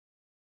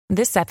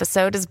This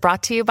episode is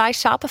brought to you by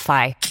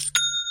Shopify.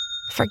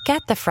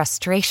 Forget the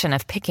frustration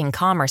of picking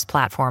commerce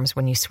platforms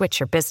when you switch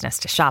your business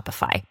to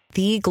Shopify,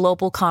 the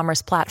global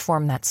commerce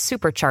platform that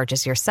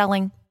supercharges your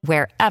selling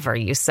wherever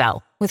you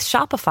sell. With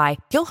Shopify,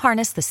 you'll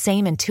harness the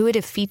same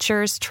intuitive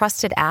features,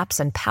 trusted apps,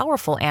 and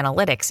powerful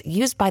analytics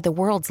used by the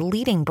world's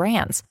leading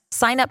brands.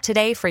 Sign up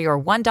today for your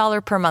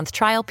 $1 per month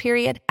trial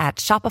period at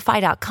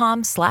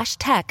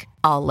shopify.com/tech,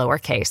 all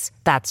lowercase.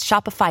 That's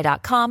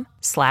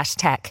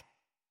shopify.com/tech.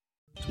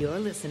 You're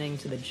listening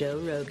to the Joe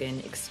Rogan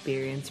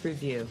Experience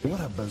Review. What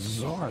a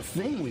bizarre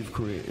thing we've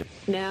created.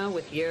 Now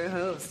with your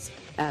host,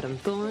 Adam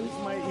Thorne. This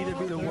might either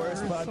be the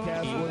worst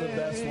podcast or the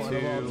best one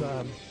of all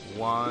time.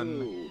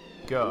 1,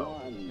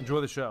 go. Enjoy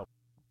the show.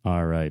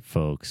 All right,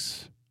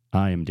 folks.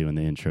 I am doing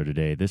the intro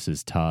today. This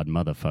is Todd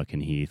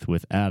motherfucking Heath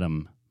with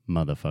Adam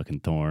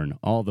motherfucking Thorne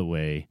all the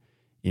way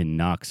in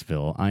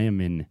Knoxville. I am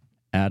in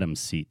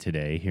Adam's seat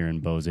today here in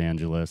Los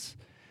Angeles.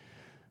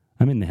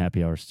 I'm in the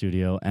happy hour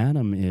studio.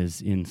 Adam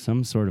is in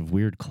some sort of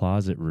weird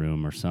closet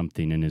room or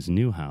something in his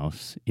new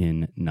house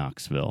in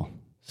Knoxville.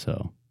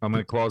 So I'm in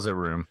a closet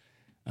room.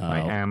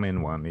 I am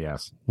in one,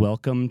 yes.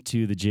 Welcome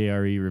to the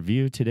JRE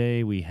review.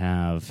 Today we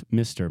have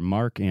Mr.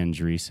 Mark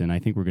Andreason. I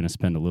think we're going to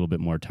spend a little bit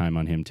more time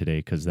on him today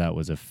because that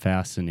was a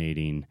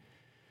fascinating,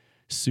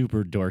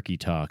 super dorky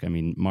talk. I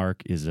mean,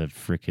 Mark is a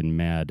freaking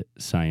mad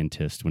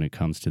scientist when it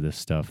comes to this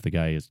stuff. The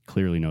guy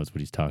clearly knows what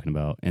he's talking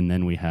about. And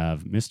then we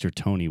have Mr.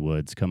 Tony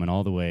Woods coming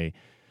all the way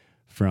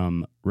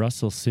from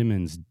Russell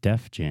Simmons'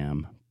 Def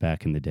Jam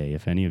back in the day.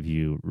 If any of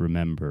you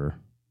remember,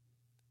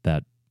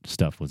 that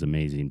stuff was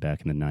amazing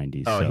back in the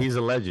 90s. Oh, so, he's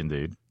a legend,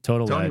 dude.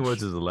 Total Tony ledge.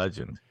 Woods is a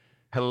legend.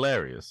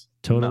 Hilarious.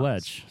 Total Nuts.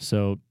 ledge.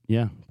 So,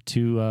 yeah,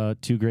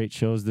 two great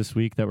shows this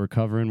week that we're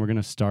covering. We're going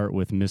to start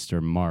with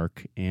Mr.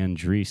 Mark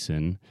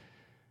Andreason.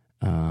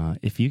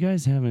 If you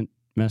guys haven't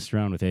messed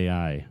around with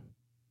AI,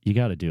 you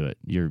got to do it.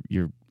 You're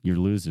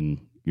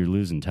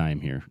losing time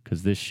here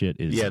because this shit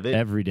is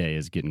every day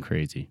is getting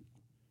crazy.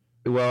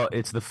 Well,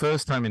 it's the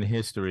first time in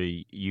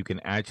history you can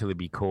actually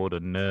be called a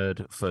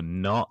nerd for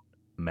not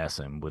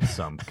messing with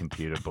some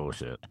computer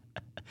bullshit.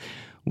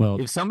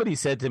 Well, if somebody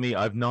said to me,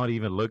 "I've not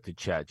even looked at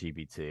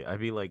ChatGPT,"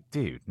 I'd be like,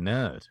 "Dude,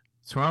 nerd,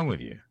 what's wrong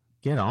with you?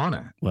 Get on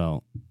it."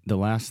 Well, the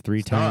last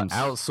three Start times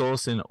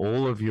outsourcing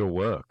all of your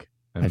work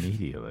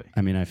immediately.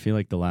 I feel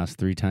like the last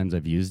 3 times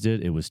I've used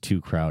it, it was too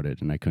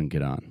crowded and I couldn't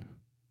get on.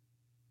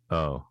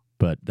 Oh,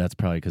 but that's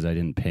probably because I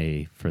didn't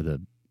pay for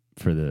the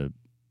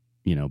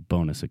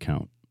bonus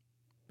account,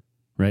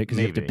 right? Because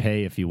you have to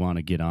pay if you want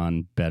to get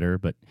on better.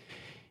 But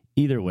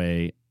either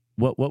way,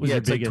 what was your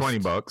biggest?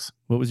 Like $20.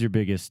 What was your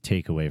biggest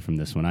takeaway from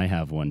this one? I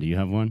have one. Do you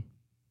have one?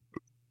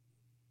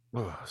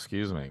 Oh,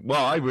 excuse me.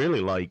 Well, I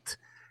really liked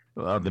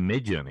the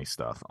Midjourney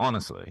stuff,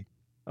 honestly.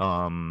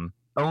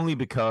 Only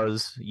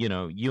because,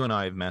 you and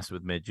I have messed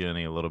with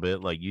Midjourney a little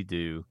bit, like you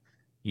do.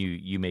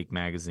 You make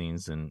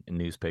magazines and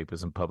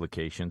newspapers and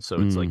publications,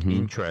 so it's like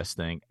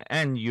interesting.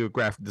 And you're a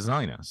graphic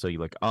designer, so you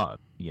like art.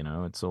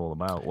 It's all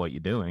about what you're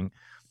doing.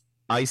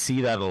 I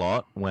see that a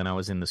lot when I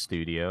was in the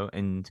studio,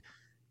 and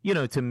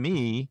to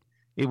me,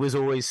 it was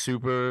always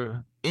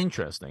super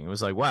interesting. It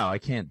was like, wow, I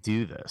can't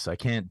do this. I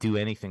can't do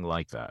anything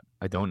like that.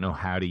 I don't know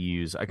how to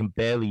use. I can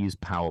barely use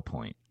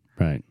PowerPoint.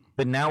 Right.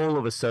 But now all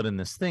of a sudden,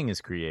 this thing is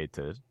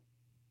created.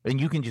 And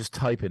you can just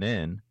type it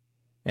in,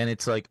 and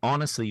it's like,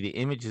 honestly, the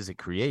images it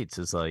creates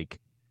is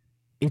like,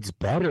 it's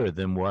better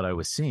than what I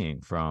was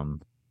seeing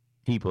from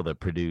people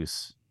that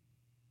produce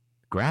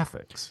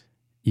graphics.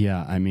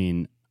 Yeah, I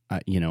mean,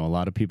 a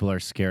lot of people are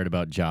scared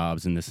about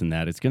jobs and this and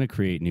that. It's going to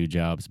create new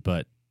jobs,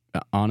 but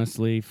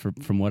honestly,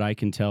 from what I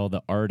can tell,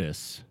 the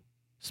artists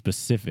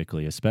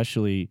specifically,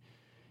 especially,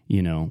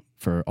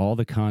 for all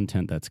the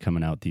content that's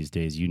coming out these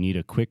days, you need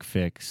a quick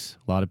fix.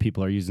 A lot of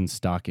people are using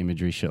stock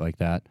imagery, shit like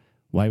that.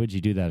 Why would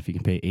you do that if you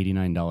can pay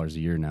 $89 a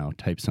year now,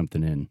 type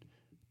something in,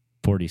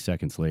 40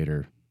 seconds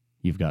later,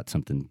 you've got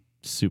something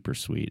super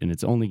sweet, and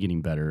it's only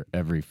getting better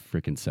every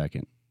freaking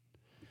second.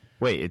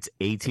 Wait, it's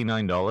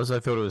 $89?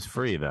 I thought it was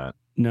free, that.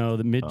 No,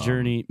 the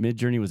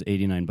Midjourney was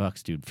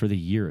 $89, dude, for the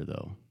year,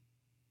 though.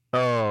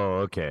 Oh,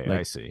 okay,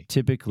 I see.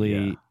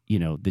 Typically,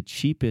 the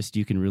cheapest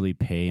you can really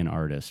pay an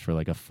artist for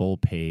like a full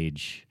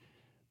page,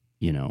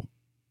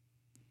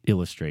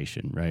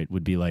 illustration, right,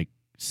 would be like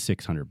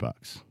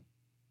 $600.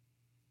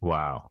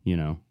 Wow.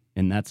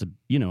 And that's a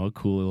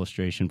cool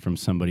illustration from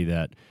somebody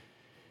that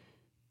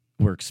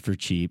works for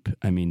cheap.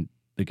 I mean,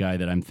 the guy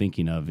that I'm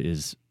thinking of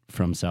is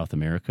from South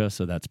America,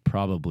 so that's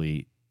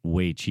probably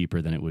way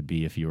cheaper than it would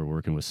be if you were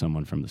working with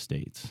someone from the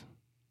States.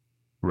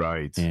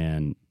 Right.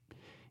 And,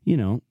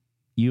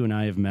 you and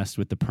I have messed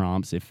with the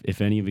prompts.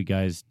 If any of you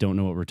guys don't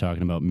know what we're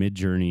talking about,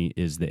 Midjourney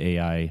is the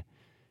AI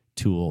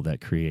tool that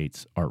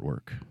creates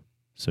artwork.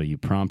 So you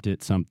prompt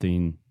it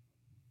something,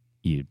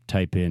 you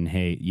type in,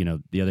 hey,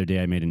 the other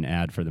day I made an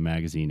ad for the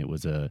magazine. It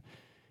was a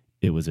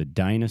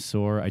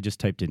dinosaur. I just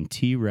typed in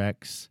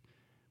T-Rex,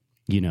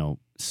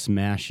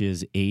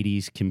 smashes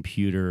 80s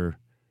computer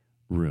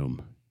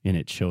room. And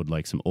it showed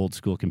like some old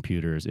school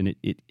computers. And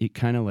it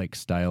kind of like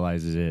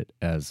stylizes it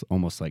as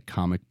almost like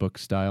comic book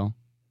style.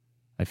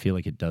 I feel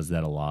like it does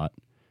that a lot.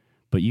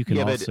 But you can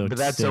also but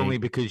that's say, only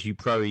because you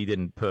probably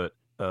didn't put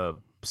a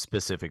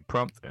specific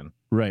prompt in.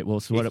 Right. Well,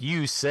 so if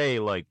you say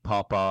like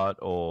pop art,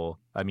 or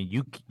I mean,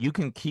 you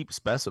can keep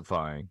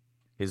specifying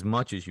as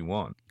much as you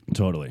want.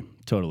 Totally.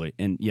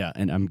 And yeah,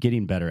 and I'm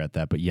getting better at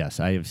that. But yes,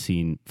 I have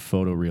seen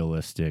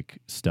photorealistic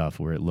stuff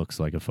where it looks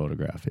like a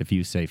photograph. If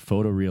you say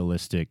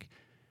photorealistic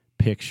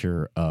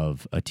picture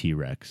of a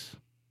T-Rex,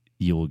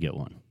 you will get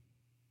one.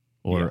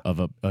 Or of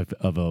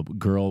a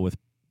girl with,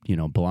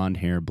 blonde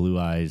hair, blue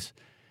eyes,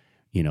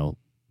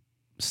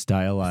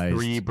 stylized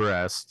 3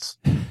 breasts.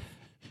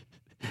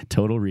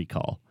 Total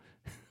recall.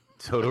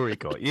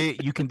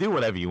 You can do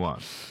whatever you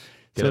want.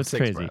 So it's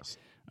crazy. Breasts.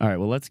 All right,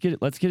 well let's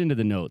get into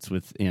the notes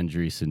with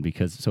Andreason,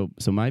 because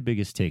so my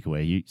biggest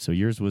takeaway. So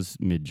yours was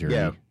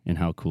Midjourney and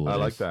how cool it is. I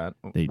like that.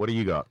 What do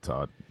you got,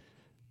 Todd?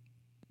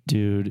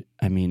 Dude,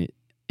 I mean,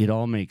 it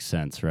all makes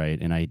sense, right?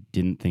 And I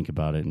didn't think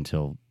about it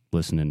until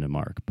listening to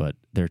Mark, but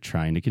they're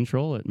trying to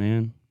control it,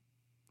 man.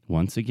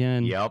 Once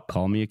again,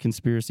 call me a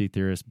conspiracy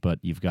theorist, but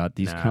you've got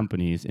these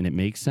companies, and it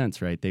makes sense,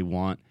 right? They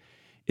want.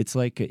 It's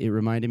like, it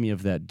reminded me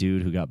of that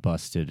dude who got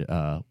busted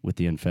with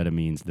the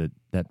amphetamines,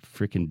 that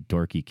freaking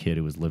dorky kid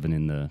who was living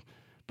in the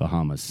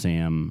Bahamas,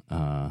 Sam,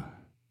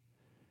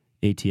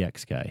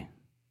 ATX guy.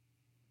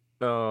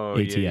 Oh,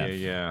 ATF.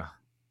 yeah.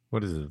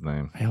 What is his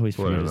name? I always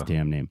forget his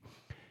damn name.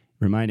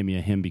 Reminded me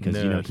of him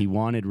because, he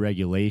wanted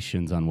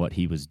regulations on what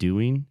he was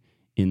doing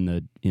in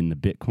the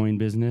Bitcoin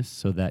business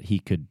so that he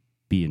could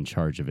be in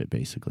charge of it,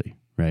 basically,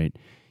 right?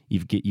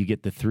 You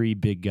get the 3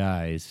 big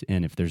guys,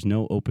 and if there's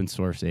no open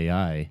source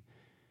AI,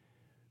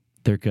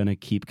 they're going to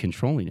keep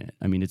controlling it.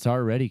 I mean, it's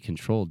already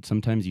controlled.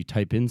 Sometimes you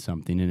type in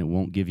something and it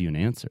won't give you an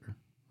answer,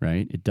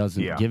 right? It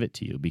doesn't give it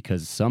to you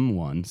because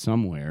someone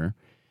somewhere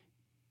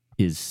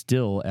is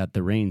still at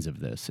the reins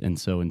of this. And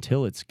so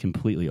until it's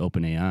completely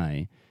open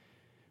AI,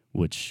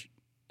 which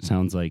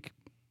sounds like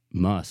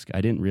Musk,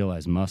 I didn't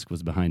realize Musk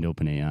was behind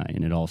OpenAI,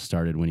 and it all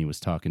started when he was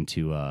talking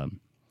to,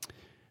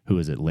 who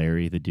is it,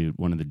 Larry, the dude,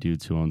 one of the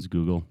dudes who owns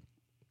Google?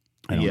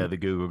 The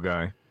Google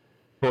guy.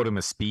 Called him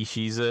a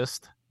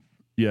speciesist.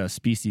 Yeah,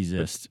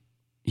 speciesist.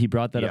 He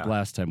brought that up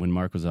last time when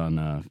Mark was on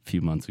a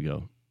few months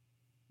ago.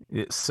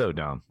 It's so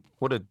dumb.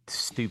 What a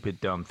stupid,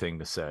 dumb thing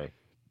to say.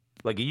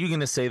 Like, are you going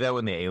to say that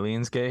when the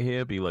aliens get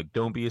here? Be like,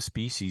 don't be a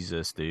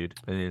speciesist, dude.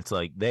 And it's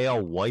like, they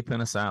are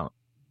wiping us out.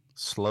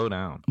 Slow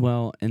down.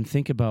 Well, and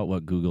think about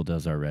what Google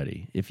does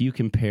already. If you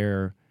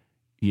compare,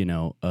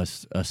 a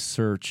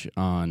search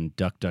on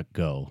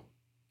DuckDuckGo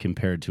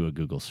compared to a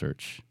Google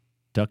search,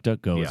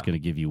 DuckDuckGo is going to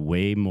give you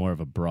way more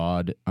of a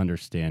broad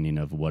understanding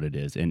of what it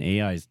is. And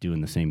AI is doing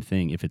the same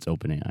thing if it's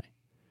OpenAI,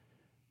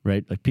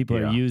 right? Like, people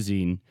are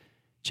using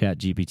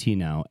ChatGPT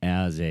now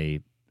as a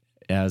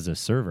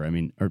server. I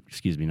mean, or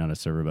excuse me, not a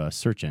server, but a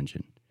search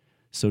engine.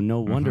 So no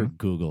wonder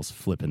Google's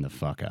flipping the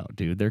fuck out,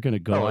 dude. They're going to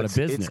go out of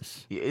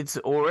business. It's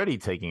already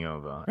taking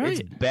over. Right.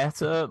 It's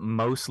better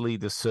mostly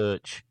to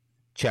search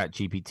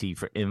ChatGPT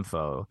for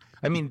info.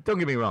 I mean, don't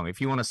get me wrong.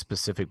 If you want a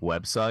specific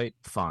website,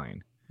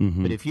 fine.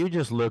 But if you're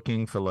just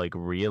looking for like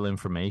real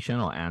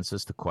information or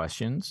answers to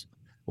questions,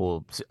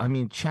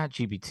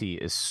 ChatGPT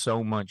is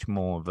so much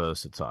more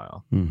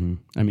versatile.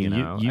 I mean,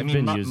 you've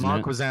been using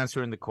Mark it. was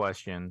answering the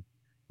question,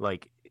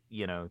 like,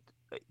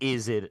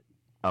 is it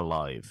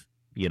alive?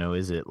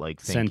 Is it like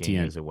thinking?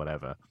 Sentient. Is it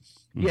whatever?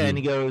 Yeah, and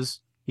he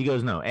goes,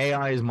 no,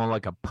 AI is more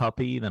like a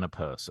puppy than a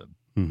person,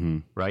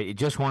 right? It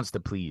just wants to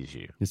please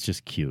you. It's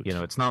just cute.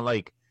 It's not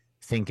like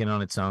thinking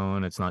on its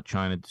own. It's not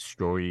trying to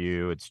destroy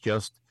you. It's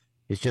just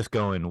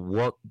going,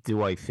 what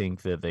do I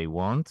think that they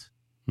want?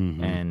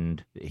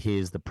 And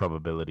here's the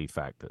probability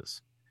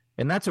factors.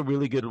 And that's a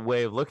really good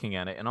way of looking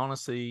at it. And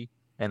honestly,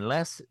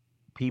 unless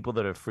people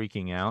that are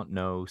freaking out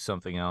know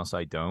something else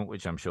I don't,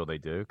 which I'm sure they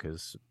do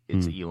because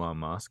it's Elon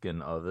Musk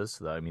and others.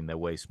 They're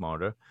way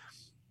smarter.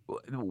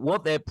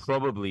 What they're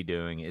probably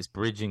doing is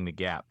bridging the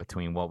gap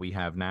between what we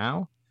have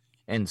now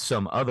and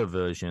some other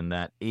version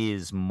that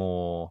is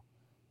more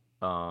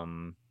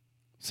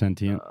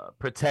sentient,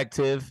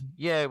 protective.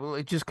 Yeah, well,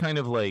 it just kind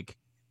of like,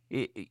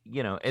 at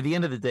the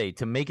end of the day,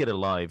 to make it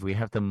alive, we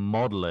have to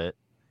model it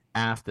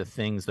after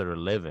things that are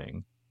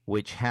living,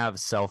 which have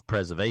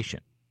self-preservation.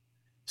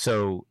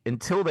 So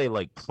until they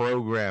like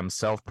program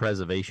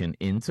self-preservation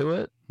into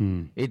it,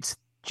 it's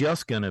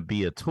just going to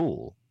be a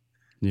tool.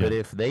 Yeah. But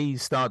if they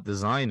start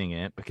designing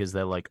it because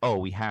they're like, oh,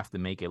 we have to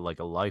make it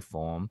like a life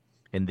form,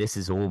 and this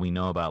is all we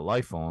know about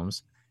life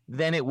forms,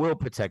 then it will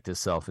protect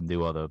itself and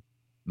do other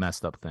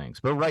messed up things.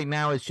 But right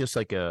now, it's just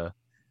like a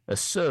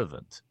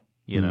servant,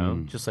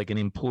 just like an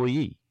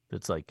employee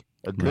that's like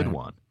a good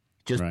one.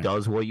 Just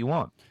does what you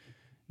want.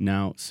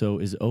 Now, so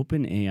is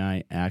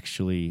OpenAI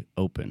actually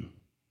open?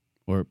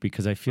 Or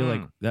because I feel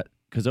like that,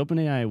 because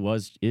OpenAI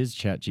is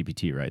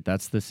ChatGPT, right?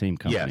 That's the same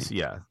company.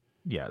 Yes,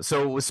 yeah.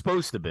 So it was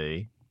supposed to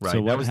be, right?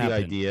 So that was happened?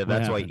 The idea.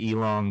 That's why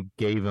Elon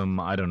gave him,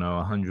 I don't know,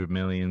 100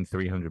 million,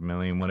 300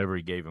 million, whatever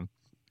he gave him.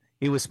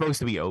 It was supposed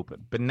to be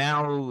open. But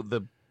now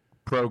the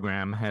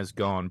program has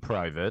gone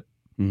private.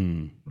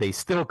 They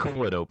still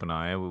call it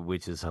OpenAI,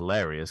 which is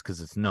hilarious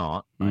because it's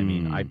not. I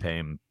mean, I pay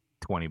him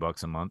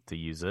 $20 a month to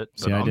use it.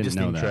 But See, I I'm didn't just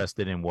know that.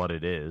 interested in what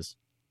it is.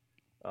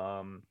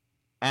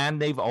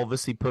 And they've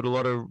obviously put a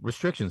lot of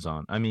restrictions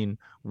on. I mean,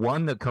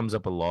 one that comes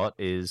up a lot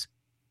is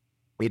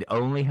it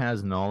only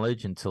has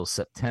knowledge until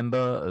September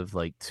of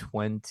like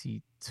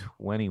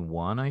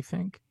 2021, I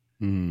think.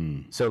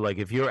 So like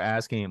if you're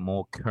asking it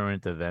more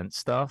current event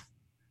stuff,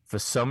 for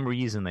some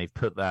reason they've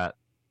put that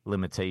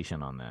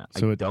limitation on that.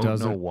 So I don't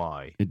know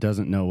why. It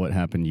doesn't know what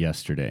happened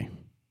yesterday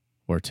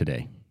or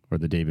today or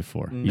the day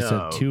before. No, you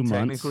said 2 months?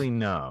 Technically,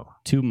 no.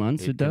 2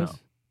 months it does? No.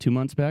 2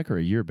 months back or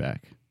a year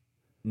back?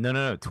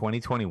 No,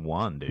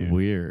 2021, dude.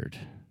 Weird.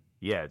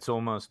 Yeah, it's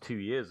almost 2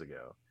 years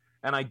ago.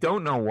 And I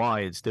don't know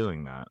why it's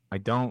doing that.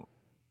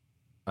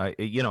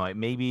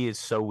 Maybe it's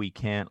so we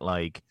can't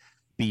like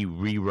be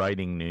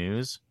rewriting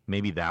news.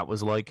 Maybe that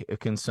was like a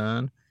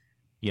concern,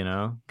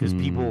 because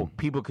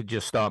people could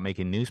just start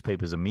making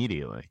newspapers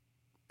immediately.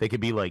 They could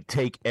be like,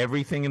 take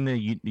everything in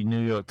the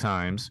New York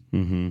Times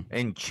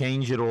and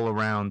change it all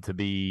around to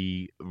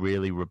be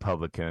really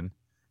Republican.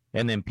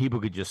 And then people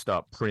could just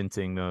start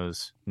printing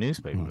those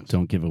newspapers.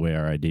 Don't give away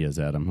our ideas,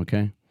 Adam,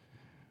 okay?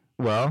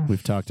 Well,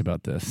 we've talked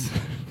about this.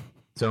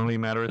 It's only a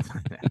matter of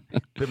time.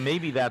 But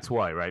maybe that's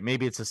why, right?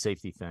 Maybe it's a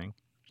safety thing.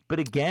 But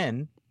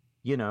again,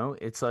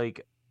 it's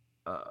like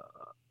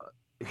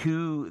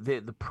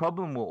the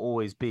problem will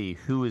always be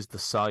who is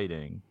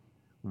deciding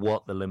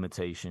what the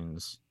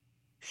limitations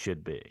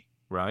should be,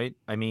 right?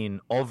 I mean,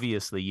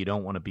 obviously you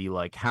don't want to be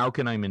like, how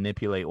can I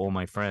manipulate all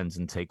my friends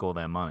and take all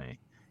their money?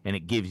 And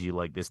it gives you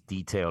like this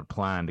detailed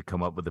plan to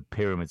come up with a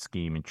pyramid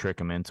scheme and trick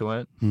them into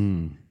it.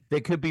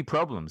 There could be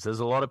problems. There's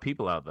a lot of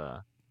people out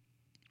there.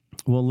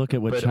 Well, look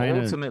at what but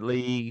China...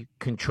 ultimately,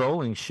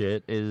 controlling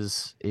shit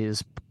is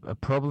a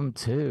problem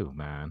too,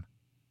 man.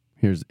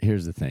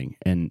 Here's the thing,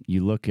 and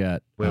you look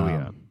at where we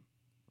at.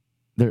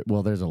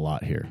 There's a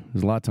lot here.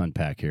 There's a lot to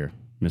unpack here,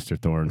 Mr.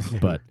 Thorne.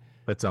 But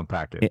let's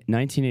unpack it.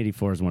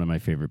 1984 is one of my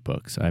favorite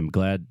books. I'm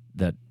glad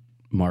that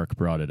Mark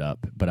brought it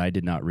up, but I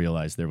did not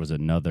realize there was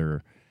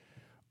another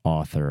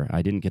author.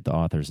 I didn't get the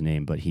author's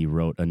name, but he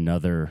wrote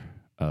another,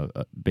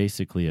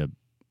 basically a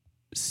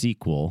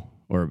sequel,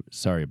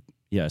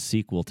 a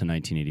sequel to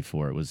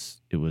 1984.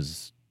 It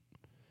was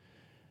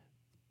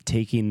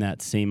taking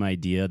that same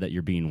idea that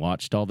you're being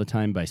watched all the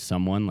time by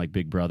someone like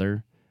Big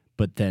Brother,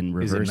 but then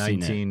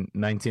reversing it.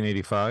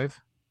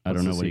 1985? I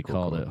don't know what he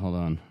called it. Hold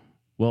on.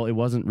 Well, it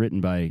wasn't written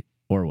by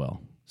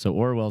Orwell. So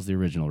Orwell's the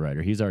original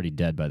writer. He's already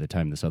dead by the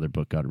time this other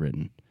book got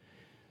written.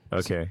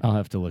 Okay. So I'll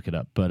have to look it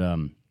up. But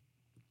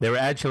there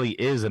actually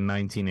is a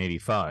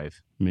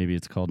 1985. Maybe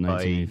it's called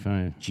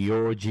 1985.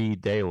 Georgi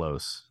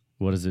Delos.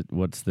 What is it?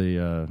 What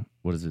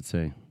does it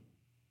say?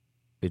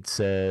 It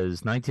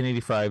says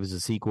 1985 is a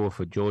sequel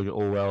for George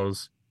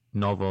Orwell's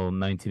novel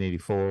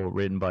 1984,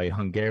 written by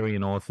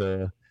Hungarian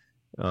author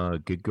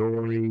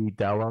Grigori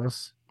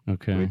Dalos.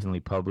 Okay.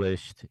 Originally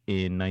published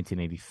in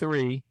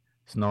 1983.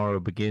 This novel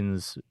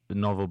begins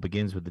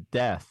with the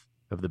death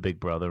of the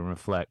Big Brother and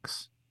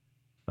reflects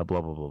a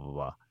blah, blah, blah, blah,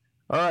 blah.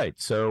 All right.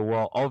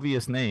 So,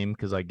 obvious name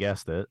because I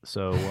guessed it.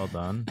 So, well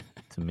done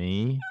to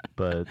me.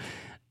 But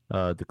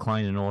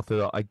decline in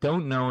author. I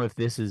don't know if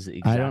this is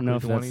exactly I don't know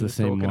if that's the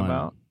same one.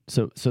 About.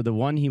 So the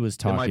one he was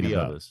talking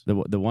about, others.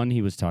 the one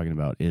he was talking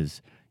about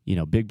is,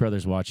 Big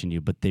Brother's watching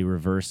you, but they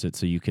reverse it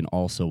so you can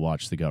also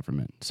watch the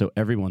government. So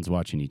everyone's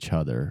watching each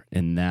other,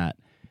 and that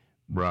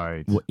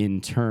right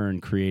in turn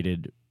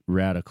created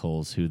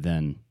radicals who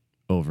then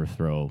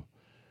overthrow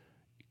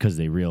because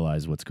they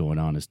realize what's going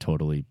on is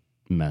totally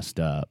messed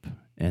up,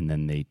 and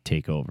then they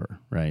take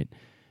over, right?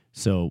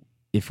 So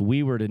if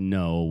we were to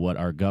know what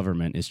our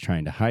government is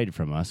trying to hide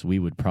from us, we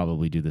would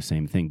probably do the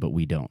same thing, but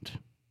we don't,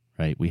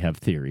 right? We have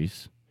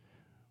theories.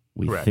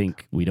 We Correct.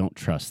 think we don't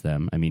trust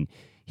them. I mean,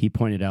 he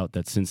pointed out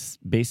that since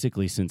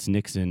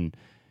Nixon,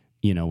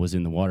 was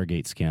in the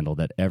Watergate scandal,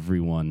 that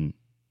everyone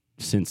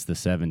since the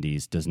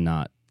 70s does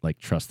not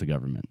trust the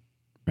government,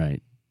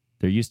 right?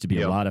 There used to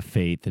be a lot of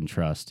faith and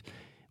trust.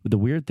 But the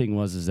weird thing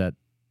is that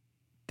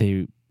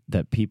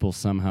people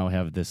somehow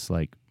have this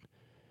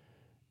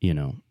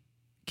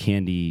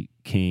candy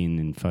cane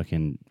and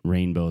fucking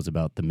rainbows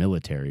about the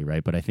military,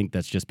 right? But I think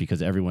that's just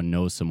because everyone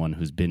knows someone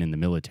who's been in the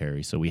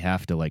military, so we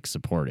have to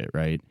support it,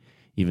 right?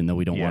 Even though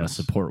we don't want to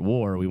support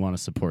war, we want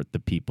to support the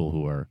people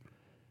who are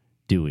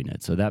doing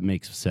it. So that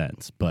makes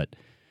sense. But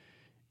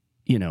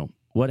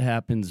what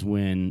happens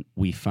when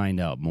we find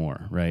out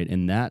more, right?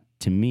 And that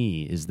to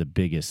me is the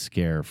biggest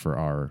scare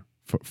for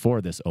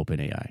this open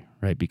AI,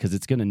 right? Because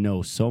it's going to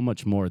know so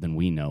much more than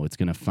we know. It's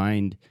going to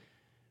find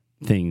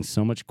things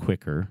so much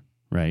quicker,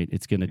 right?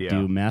 It's going to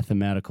do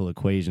mathematical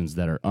equations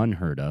that are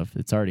unheard of.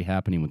 It's already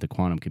happening with the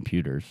quantum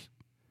computers.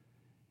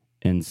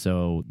 And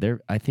so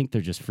I think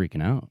they're just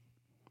freaking out.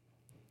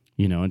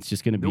 It's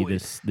just going to be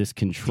this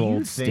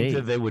controlled state. Do you think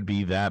that they would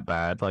be that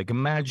bad?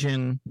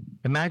 Imagine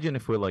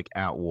if we're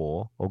at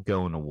war or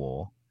going to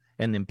war,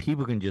 and then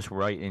people can just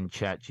write in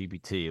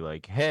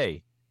ChatGPT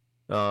hey,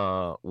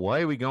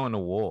 why are we going to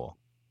war?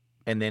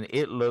 And then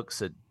it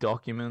looks at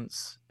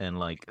documents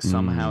and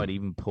somehow it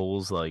even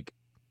pulls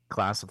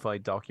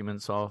classified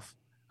documents off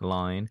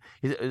line.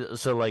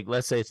 So, like,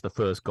 let's say it's the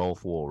first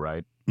Gulf War,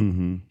 right?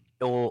 Mm-hmm.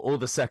 Or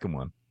the second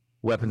one,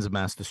 weapons of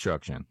mass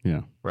destruction.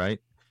 Yeah. Right.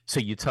 So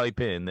you type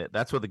in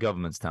that's what the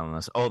government's telling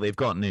us. Oh, they've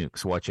got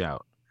nukes. Watch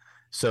out.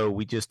 So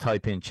we just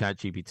type in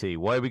ChatGPT.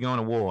 Why are we going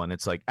to war? And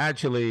it's like,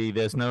 actually,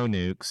 there's no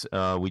nukes.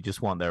 We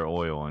just want their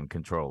oil and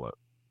control it.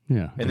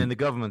 Yeah. And then the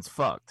government's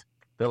fucked.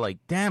 They're like,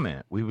 damn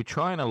it, we were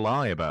trying to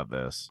lie about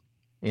this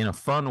in a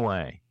fun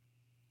way.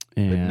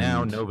 But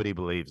now nobody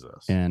believes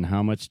us. And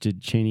how much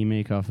did Cheney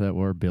make off that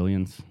war?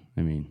 Billions?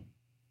 I mean,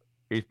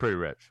 he's pretty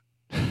rich.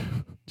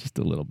 Just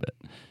a little bit.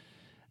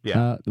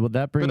 Yeah. Well,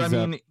 that brings up... But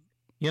I mean, up...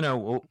 you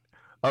know,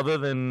 other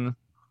than,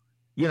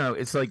 you know,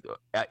 it's like,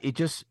 it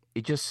just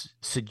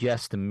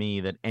suggests to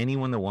me that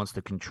anyone that wants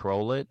to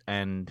control it,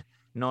 and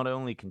not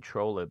only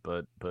control it,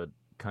 but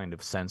kind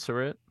of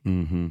censor it,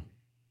 mm-hmm.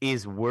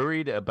 is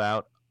worried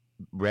about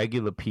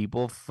regular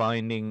people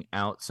finding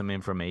out some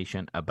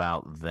information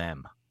about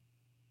them.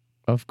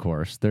 Of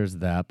course, there's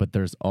that, but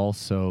there's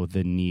also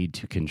the need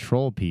to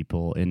control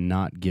people and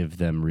not give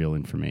them real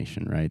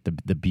information, right?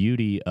 The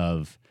beauty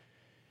of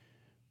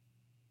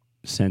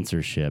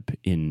censorship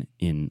in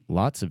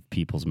lots of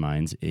people's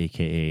minds,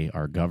 aka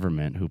our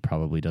government, who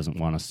probably doesn't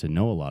want us to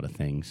know a lot of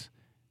things,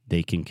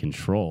 they can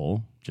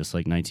control, just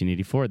like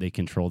 1984, they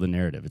control the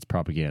narrative. It's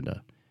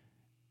propaganda.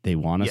 They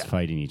want us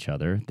fighting each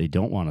other. They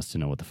don't want us to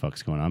know what the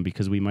fuck's going on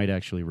because we might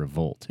actually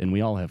revolt. And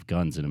we all have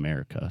guns in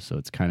America, so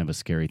it's kind of a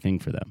scary thing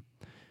for them.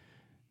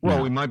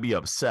 Well, we might be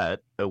upset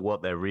at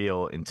what their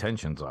real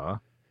intentions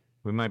are.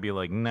 We might be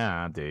like,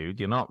 nah, dude,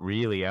 you're not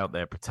really out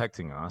there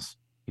protecting us.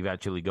 You've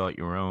actually got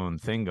your own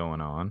thing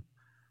going on.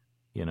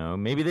 You know,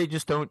 maybe they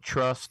just don't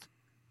trust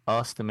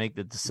us to make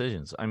the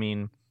decisions. I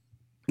mean...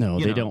 No,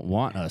 they don't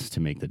want us to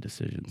make the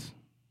decisions.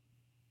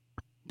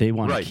 They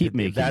want to keep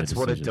making the decisions. That's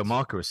what a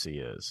democracy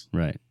is.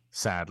 Right.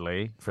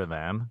 Sadly, for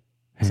them.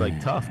 It's like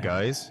tough,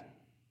 guys.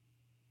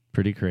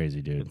 Pretty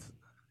crazy, dude.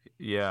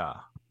 Yeah.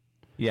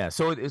 Yeah,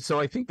 so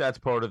I think that's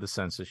part of the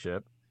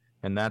censorship,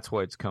 and that's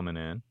why it's coming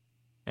in.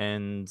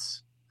 And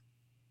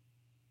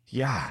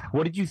yeah,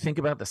 what did you think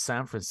about the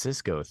San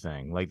Francisco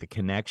thing? Like the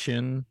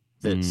connection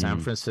that San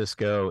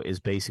Francisco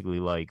is basically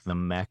like the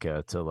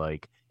mecca to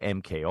like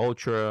MK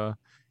Ultra.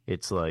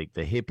 It's like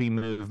the hippie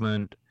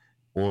movement,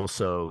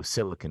 also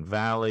Silicon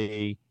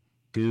Valley,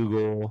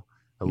 Google,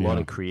 a lot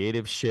of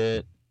creative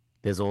shit.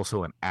 There's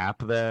also an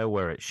app there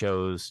where it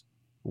shows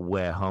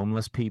where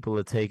homeless people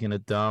are taking a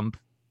dump.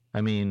 I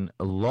mean,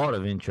 a lot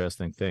of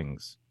interesting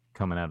things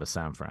coming out of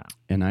San Fran.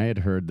 And I had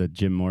heard that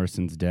Jim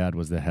Morrison's dad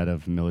was the head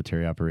of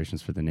military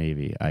operations for the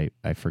Navy.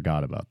 I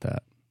forgot about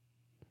that.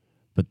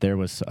 But there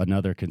was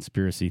another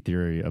conspiracy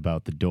theory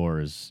about the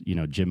Doors, you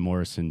know, Jim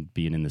Morrison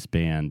being in this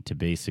band to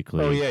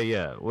basically... Oh,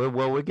 yeah. Well,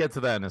 we'll get to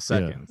that in a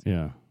second.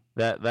 Yeah.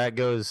 That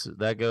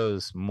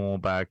goes more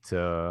back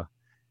to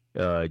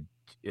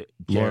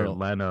Jared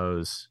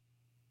Leno's...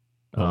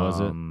 What was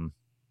it?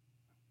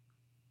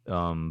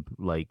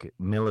 Like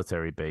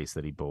military base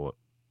that he bought.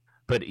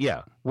 But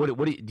yeah, what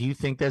do you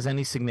think there's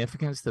any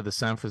significance to the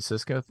San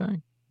Francisco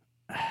thing?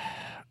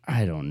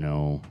 I don't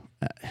know.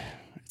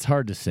 It's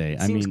hard to say.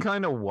 It seems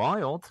kind of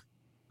wild.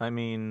 I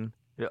mean,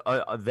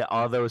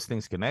 are those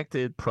things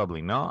connected?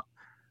 Probably not.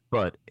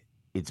 But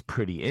it's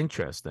pretty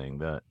interesting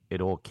that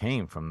it all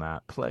came from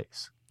that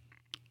place.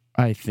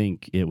 I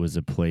think it was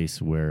a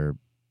place where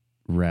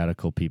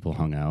radical people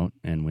hung out,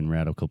 and when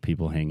radical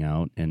people hang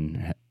out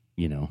and,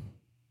 you know,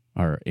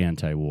 are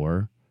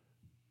anti-war,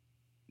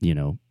 you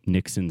know,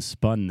 Nixon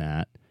spun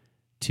that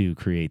to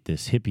create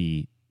this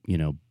hippie, you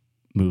know,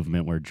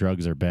 movement where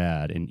drugs are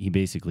bad, and he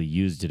basically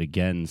used it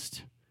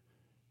against,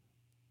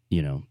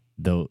 you know,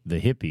 the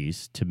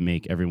hippies to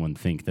make everyone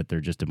think that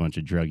they're just a bunch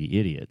of druggy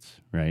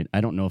idiots, right?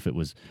 I don't know if it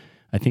was,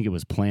 I think it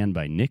was planned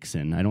by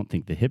Nixon. I don't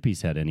think the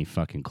hippies had any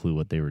fucking clue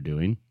what they were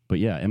doing. But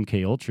yeah,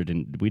 MK Ultra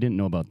we didn't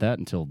know about that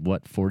until,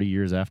 what, 40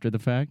 years after the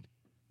fact?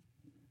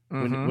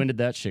 Mm-hmm. When did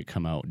that shit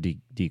come out,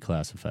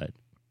 declassified?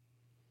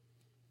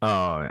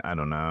 Oh, I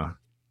don't know.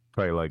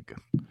 Probably like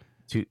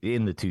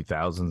in the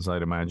 2000s,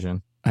 I'd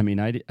imagine. I mean,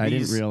 I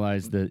didn't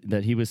realize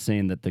that he was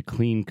saying that the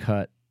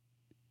clean-cut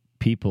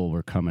people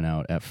were coming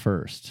out at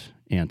first,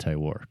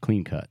 anti-war,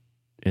 clean-cut.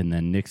 And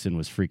then Nixon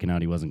was freaking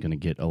out he wasn't going to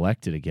get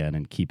elected again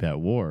and keep at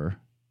war.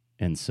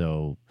 And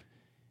so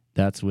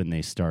that's when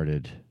they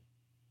started,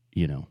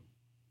 you know,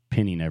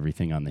 pinning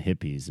everything on the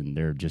hippies, and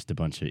they're just a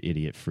bunch of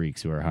idiot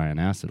freaks who are high on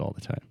acid all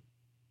the time.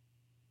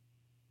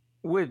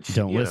 Which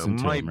don't listen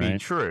to might them, be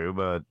right? true,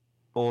 but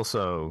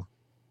also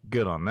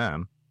good on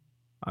them.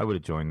 I would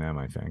have joined them,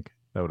 I think.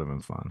 That would have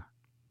been fun.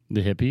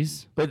 The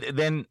hippies? But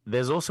then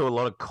there's also a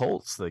lot of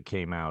cults that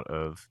came out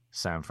of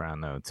San Fran,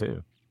 though,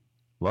 too.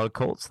 A lot of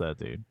cults there,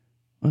 dude.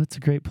 Well, it's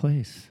a great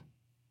place.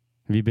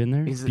 Have you been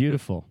there? It's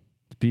beautiful.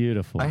 It's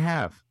beautiful. I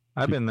have.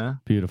 I've been there.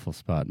 Beautiful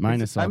spot.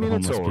 Minus all the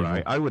homeless people. I mean, it's all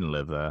right. I wouldn't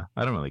live there.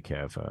 I don't really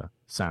care for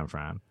San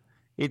Fran.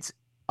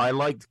 I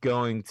liked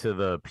going to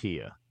the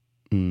pier.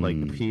 Like,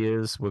 the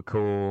piers were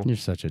cool. You're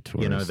such a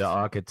tourist. You know, the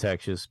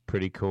architecture's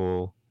pretty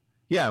cool.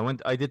 Yeah,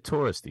 I did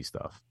touristy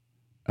stuff.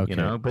 Okay. You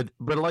know, but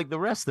like the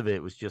rest of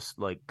it was just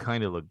like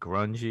kind of look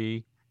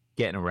grungy,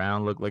 getting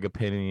around looked like a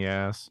pain in the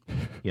ass,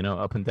 you know,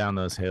 up and down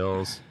those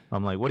hills.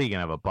 I'm like, what are you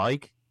gonna have, a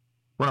bike?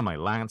 What am I,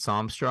 Lance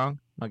Armstrong? I'm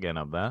not getting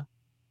up there.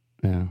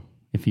 Yeah.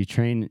 If you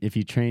train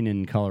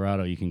in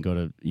Colorado, you can go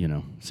to, you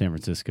know, San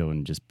Francisco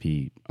and just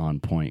be on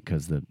point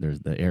because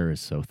the air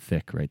is so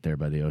thick right there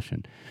by the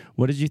ocean.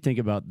 What did you think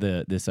about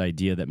this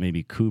idea that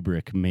maybe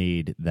Kubrick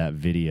made that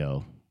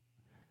video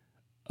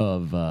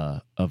of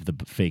the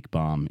fake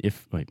bomb?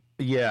 If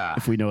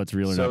we know it's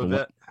real or not,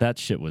 but that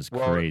shit was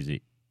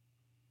crazy.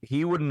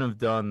 He wouldn't have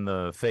done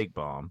the fake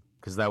bomb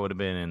because that would have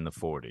been in the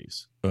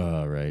 40s.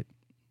 Right.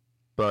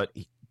 But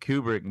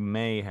Kubrick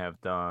may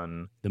have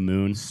done the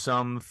moon,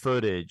 some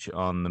footage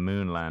on the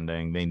moon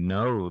landing. They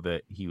know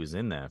that he was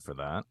in there for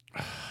that.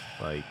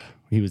 Like,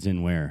 he was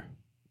in where?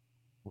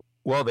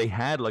 Well, they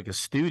had like a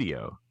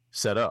studio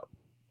set up,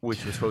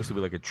 which was supposed to be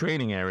like a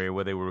training area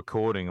where they were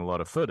recording a lot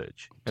of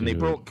footage, and they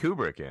brought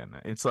Kubrick in.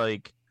 It's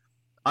like,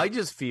 I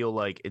just feel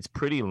like it's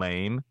pretty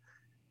lame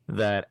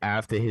that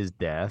after his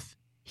death,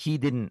 he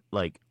didn't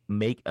like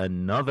make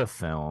another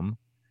film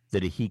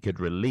that he could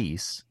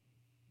release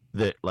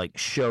that like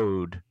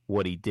showed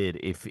what he did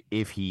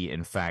if he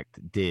in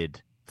fact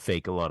did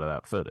fake a lot of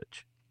that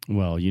footage.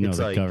 Well, you know,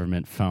 the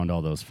government found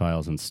all those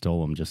files and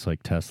stole them, just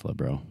like Tesla,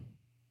 bro.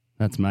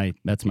 That's my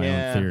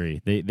own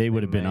theory. They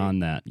would have been on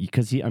that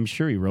because I'm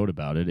sure he wrote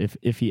about it.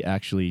 If he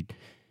actually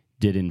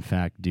did in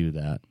fact do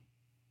that,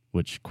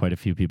 which quite a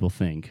few people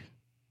think.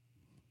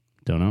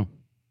 Don't know.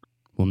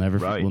 We'll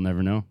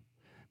never know.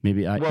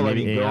 Maybe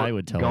AI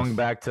would tell us. Going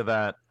back to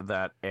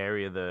that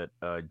area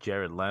that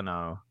Jared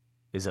Leno.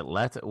 Is it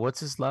Leto? What's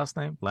his last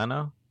name?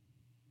 Leno?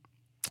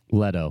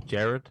 Leto.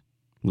 Jared?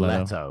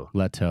 Leto.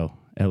 Leto.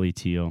 There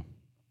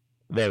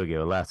we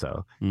go,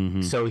 Leto.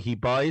 Mm-hmm. So he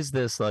buys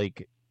this,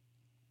 like,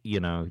 you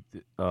know,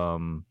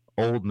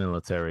 old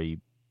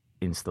military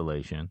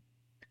installation.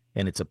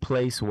 And it's a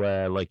place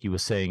where, like you were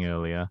saying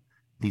earlier,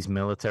 these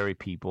military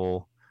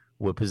people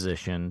were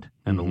positioned,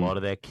 and a lot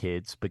of their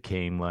kids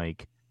became,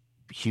 like,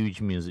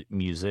 huge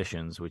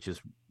musicians, which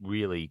is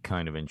really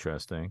kind of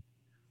interesting.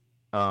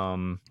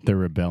 They're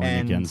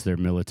rebelling against their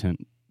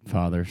militant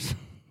fathers.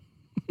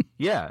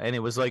 Yeah, and it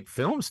was like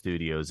film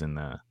studios in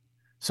there.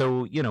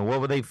 So, you know,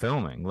 what were they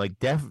filming? Like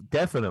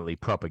definitely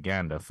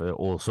propaganda for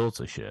all sorts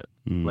of shit.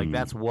 Like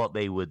that's what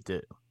they would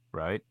do,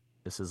 right?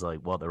 This is like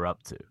what they're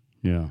up to.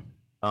 Yeah.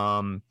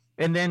 And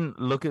then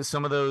look at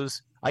some of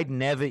those. I'd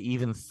never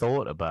even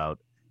thought about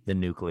the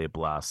nuclear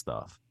blast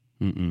stuff.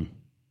 Mm-mm.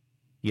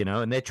 You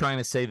know, and they're trying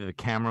to say that the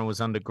camera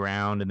was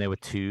underground and there were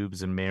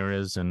tubes and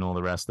mirrors and all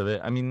the rest of it.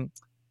 I mean,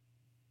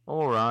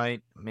 all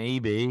right,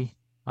 maybe.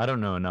 I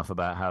don't know enough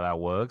about how that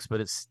works, but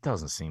it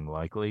doesn't seem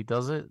likely,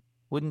 does it?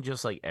 Wouldn't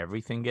just like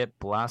everything get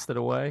blasted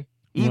away?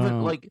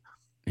 Even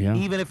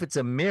even if it's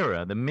a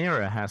mirror, the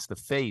mirror has to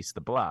face the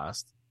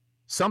blast.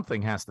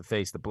 Something has to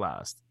face the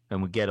blast,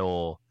 and we get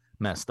all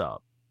messed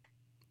up.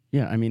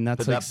 Yeah, I mean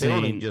that's but like that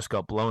building just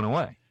got blown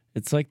away.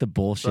 It's like the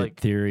bullshit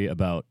theory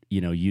about,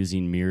 you know,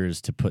 using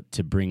mirrors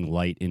to bring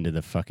light into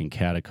the fucking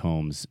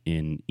catacombs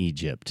in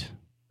Egypt.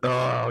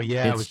 Oh,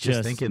 yeah, I was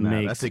just thinking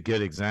that. That's a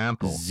good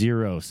example.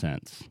 0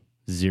 sense.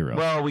 Zero.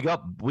 Well, we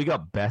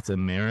got better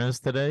mirrors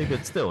today,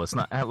 but still, it's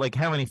not like,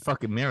 how many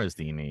fucking mirrors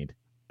do you need?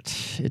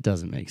 It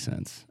doesn't make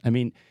sense. I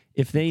mean,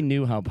 if they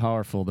knew how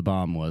powerful the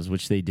bomb was,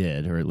 which they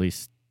did, or at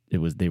least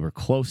they were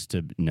close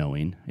to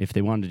knowing, if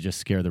they wanted to just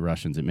scare the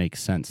Russians, it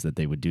makes sense that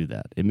they would do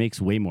that. It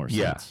makes way more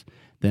sense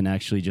than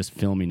actually just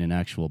filming an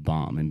actual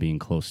bomb and being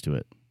close to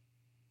it.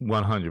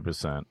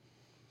 100%.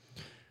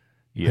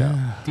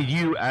 Yeah. Did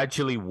you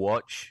actually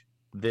watch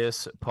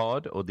this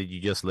pod, or did you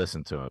just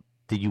listen to it?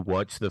 Did you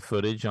watch the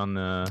footage on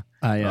the?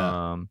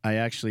 I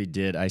actually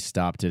did. I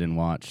stopped it and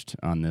watched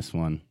on this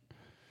one.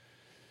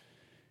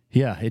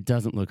 Yeah, it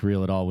doesn't look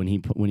real at all when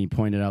he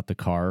pointed out the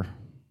car.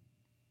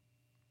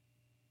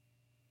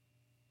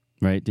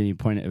 Right? Did he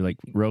point it like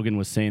Rogan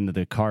was saying that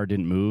the car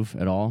didn't move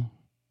at all?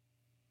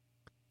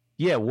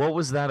 Yeah. What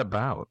was that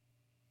about?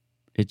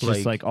 It's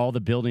just like all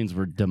the buildings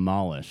were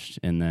demolished,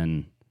 and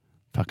then.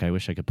 Fuck, I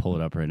wish I could pull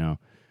it up right now.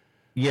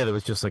 Yeah, there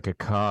was just like a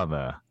car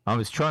there. I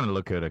was trying to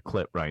look at a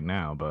clip right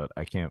now, but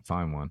I can't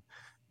find one.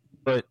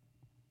 But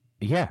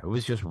yeah, it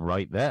was just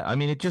right there. I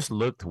mean, it just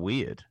looked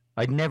weird.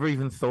 I'd never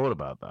even thought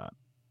about that.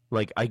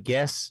 Like, I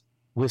guess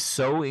we're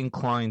so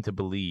inclined to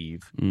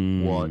believe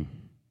what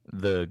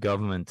the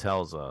government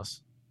tells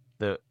us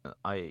that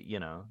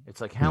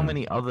it's like, how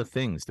many other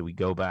things do we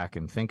go back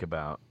and think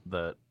about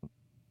that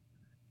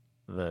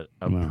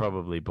are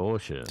probably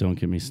bullshit? Don't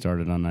get me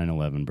started on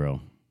 9/11,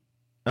 bro.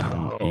 We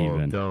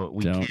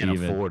can't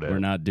afford it. We're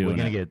not doing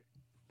it. We're gonna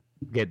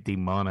get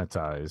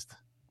demonetized.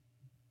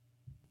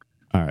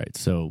 All right,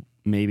 so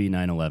maybe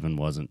 9/11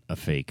 wasn't a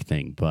fake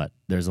thing, but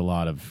there's a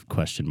lot of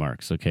question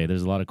marks. Okay,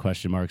 there's a lot of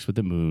question marks with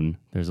the moon.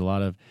 There's a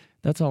lot of.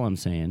 That's all I'm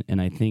saying, and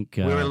I think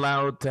we're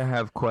allowed to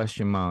have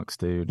question marks,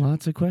 dude.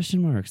 Lots of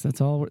question marks.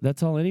 That's all.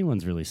 That's all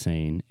anyone's really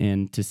saying.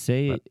 And to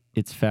say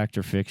it's fact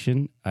or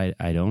fiction, I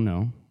don't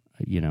know.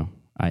 You know,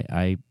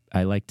 I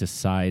like to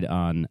side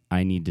on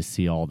I need to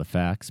see all the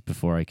facts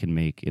before I can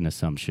make an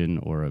assumption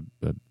or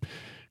a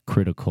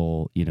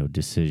critical,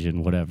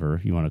 decision,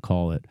 whatever you want to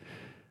call it.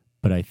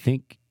 But I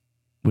think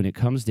when it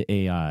comes to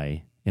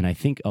AI, and I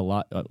think a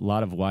lot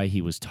of why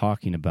he was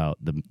talking about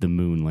the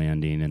moon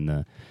landing and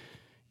the,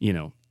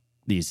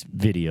 these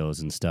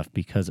videos and stuff,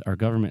 because our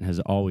government has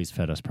always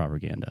fed us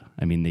propaganda.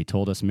 I mean, they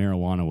told us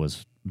marijuana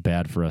was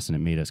bad for us and it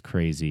made us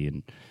crazy,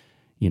 and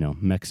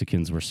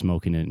Mexicans were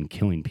smoking it and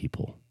killing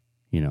people.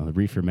 The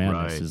reefer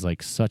madness is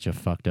like such a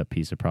fucked up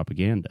piece of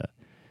propaganda.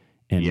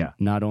 And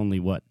not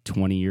only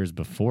 20 years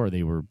before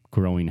they were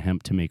growing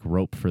hemp to make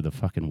rope for the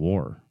fucking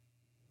war.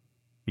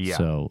 Yeah.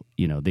 So,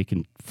 they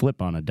can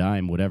flip on a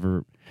dime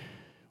whatever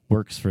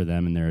works for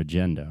them and their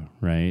agenda,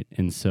 right?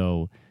 And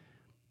so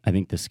I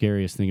think the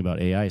scariest thing about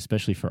AI,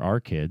 especially for our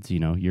kids,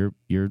 your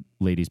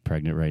lady's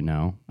pregnant right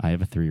now. I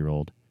have a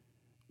 3-year-old.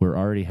 We're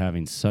already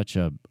having such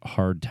a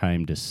hard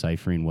time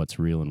deciphering what's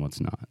real and what's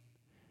not.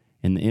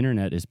 And the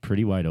internet is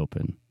pretty wide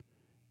open.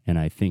 And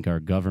I think our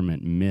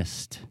government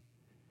missed,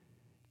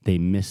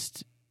 being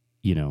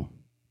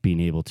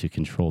able to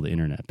control the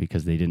internet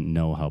because they didn't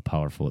know how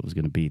powerful it was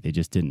going to be. They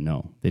just didn't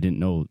know. They didn't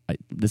know.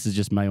 This is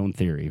just my own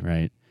theory,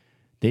 right?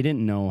 They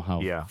didn't know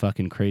how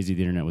fucking crazy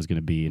the internet was going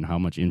to be and how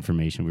much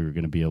information we were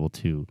going to be able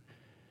to,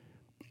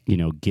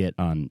 get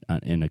on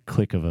in a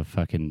click of a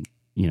fucking,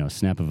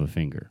 snap of a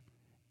finger.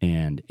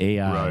 And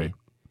AI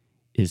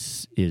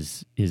is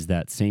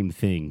that same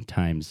thing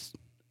times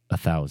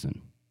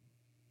 1,000.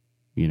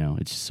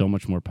 It's so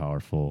much more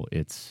powerful.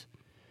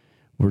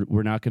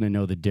 We're not going to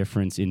know the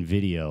difference in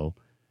video,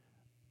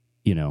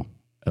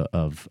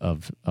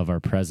 of our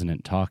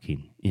president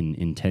talking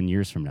in 10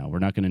 years from now. We're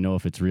not going to know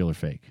if it's real or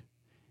fake.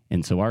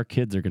 And so our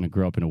kids are going to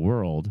grow up in a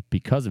world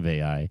because of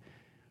AI.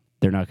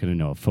 They're not going to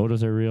know if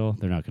photos are real.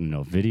 They're not going to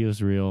know if video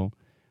is real.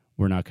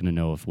 We're not going to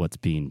know if what's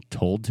being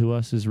told to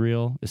us is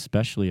real,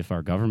 especially if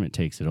our government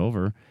takes it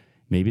over.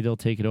 Maybe they'll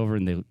take it over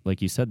and they,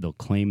 like you said, they'll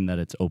claim that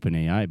it's open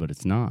AI, but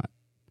it's not.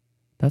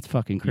 That's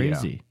fucking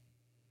crazy. Yeah.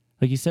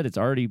 Like you said, it's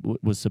already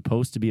was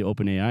supposed to be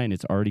open AI and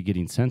it's already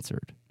getting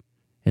censored.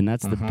 And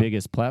that's the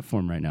biggest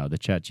platform right now, the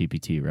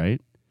ChatGPT,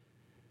 right?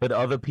 But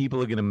other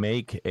people are going to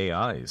make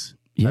AIs.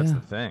 That's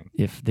the thing.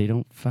 If they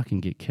don't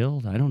fucking get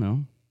killed, I don't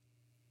know.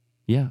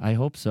 Yeah, I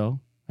hope so.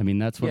 I mean,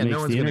 that's what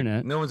makes the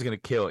internet. No one's going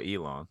to kill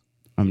Elon.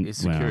 His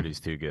security's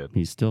too good.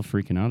 He's still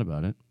freaking out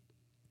about it.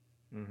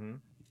 Mm-hmm.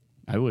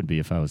 I would be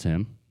if I was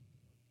him.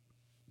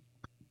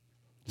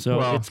 So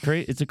it's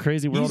great. It's a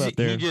crazy world out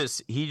there.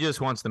 He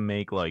just wants to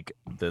make like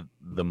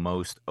the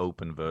most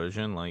open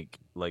version, like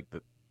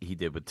he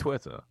did with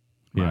Twitter,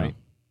 right?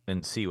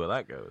 And see where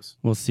that goes.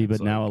 We'll see,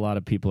 but now a lot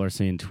of people are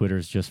saying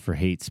Twitter's just for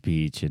hate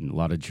speech, and a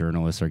lot of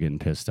journalists are getting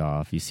pissed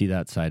off. You see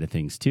that side of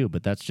things too,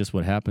 but that's just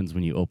what happens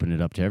when you open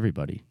it up to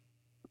everybody.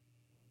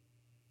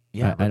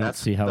 Yeah, I don't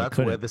see how that's it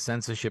could. Where the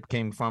censorship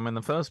came from in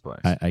the first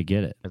place. I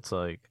get it. It's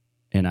like,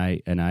 and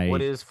I.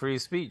 What is free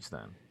speech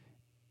then?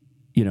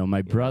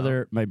 My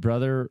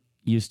brother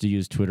used to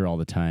use Twitter all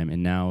the time,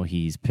 and now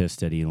he's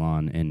pissed at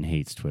Elon and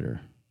hates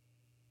Twitter.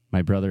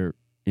 My brother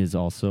is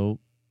also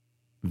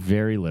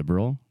very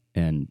liberal,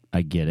 and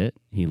I get it.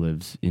 He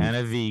lives in... And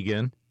a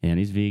vegan. And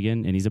he's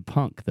vegan, and he's a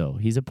punk, though.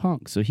 He's a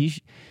punk. So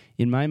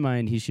in my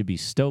mind, he should be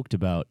stoked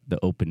about the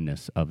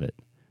openness of it.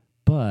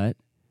 But,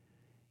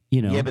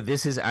 Yeah, but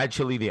this is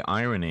actually the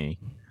irony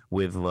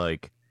with,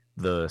 like,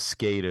 the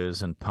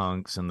skaters and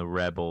punks and the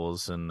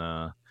rebels and,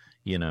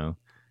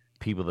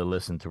 people that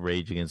listen to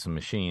Rage Against the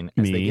Machine.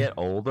 As they get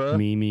older,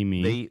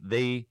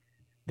 they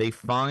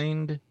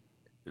find,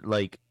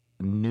 like,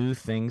 new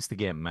things to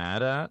get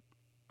mad at.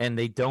 And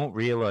they don't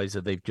realize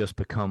that they've just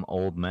become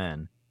old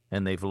men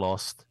and they've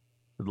lost,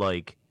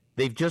 like,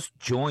 they've just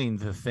joined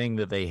the thing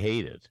that they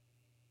hated.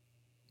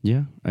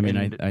 Yeah. I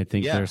mean, I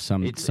think there's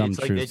some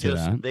truth to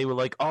that. They were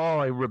like, oh,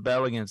 I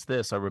rebel against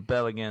this. I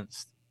rebel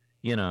against,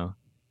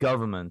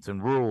 government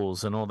and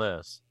rules and all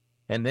this.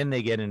 And then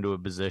they get into a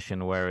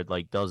position where it,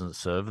 like, doesn't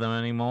serve them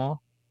anymore.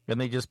 And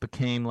they just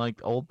became, like,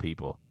 old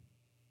people.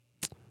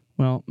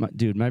 Well,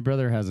 my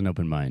brother has an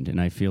open mind, and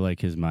I feel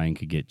like his mind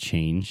could get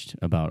changed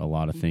about a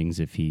lot of things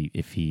if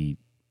he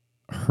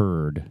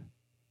heard,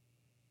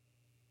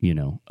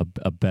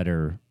 a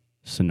better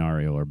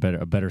scenario or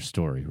a better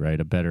story, right?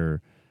 A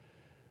better,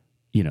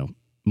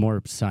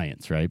 more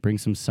science, right? Bring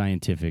some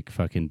scientific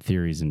fucking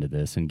theories into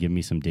this and give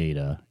me some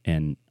data.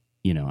 And,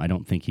 I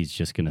don't think he's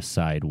just going to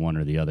side one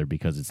or the other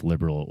because it's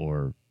liberal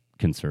or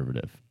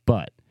conservative.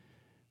 But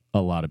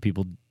a lot of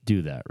people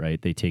do that,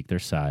 right? They take their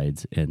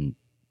sides, and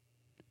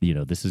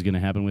this is going to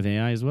happen with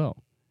AI as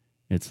well.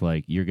 It's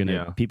like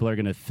people are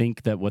going to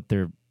think that what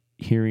they're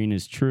hearing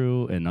is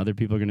true, and other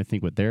people are going to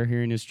think what they're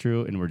hearing is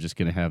true, and we're just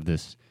going to have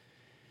this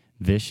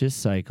vicious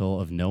cycle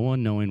of no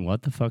one knowing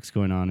what the fuck's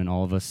going on and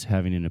all of us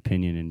having an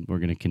opinion, and we're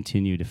going to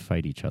continue to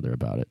fight each other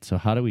about it. So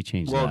how do we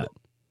change that?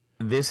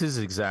 This is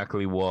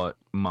exactly what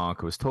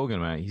Mark was talking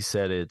about. He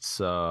said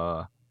it's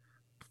a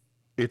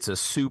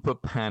super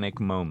panic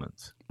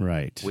moment.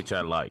 Right. Which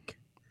I like.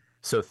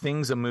 So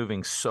things are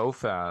moving so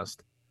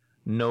fast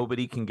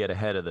nobody can get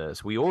ahead of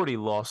this. We already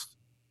lost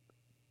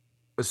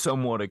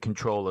somewhat of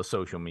control of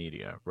social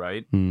media,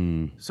 right?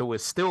 So we're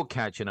still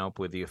catching up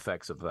with the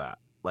effects of that.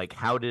 Like,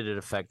 how did it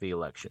affect the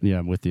election?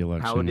 Yeah, with the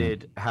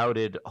election. How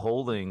did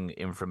holding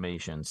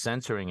information,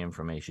 censoring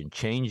information,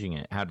 changing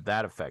it, how did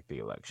that affect the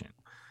election?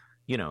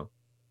 You know,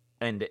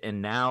 and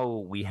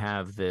now we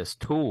have this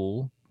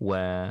tool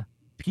where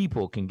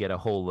people can get a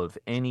hold of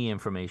any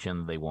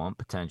information they want,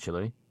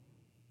 potentially.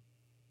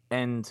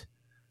 And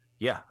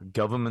yeah,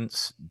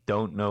 governments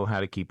don't know how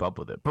to keep up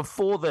with it.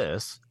 Before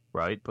this,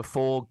 right?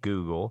 Before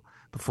Google,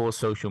 before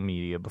social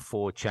media,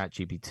 before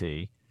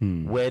ChatGPT,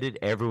 where did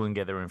everyone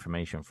get their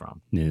information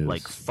from? News.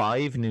 Like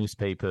 5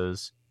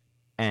 newspapers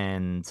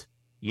and,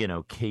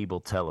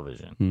 cable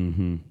television.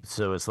 Mm-hmm.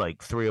 So it's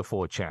like 3 or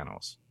 4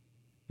 channels.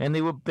 And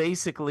they were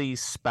basically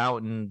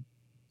spouting,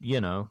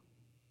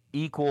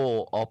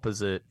 equal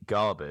opposite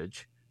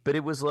garbage, but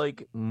it was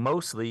like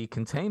mostly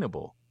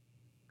containable.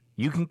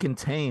 You can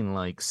contain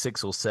like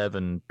 6 or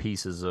 7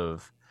 pieces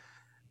of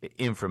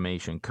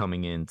information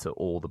coming into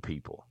all the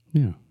people.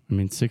 Yeah. I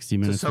mean, 60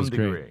 Minutes to some was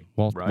degree, great.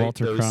 right?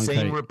 Walter Those Cronkite.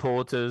 same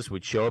reporters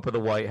would show up at the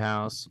White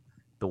House.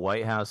 The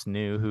White House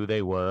knew who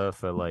they were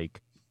for,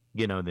 like,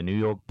 the New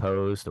York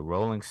Post, the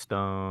Rolling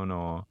Stone,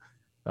 or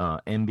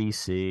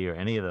NBC, or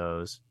any of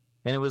those.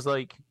 And it was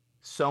like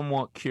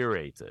somewhat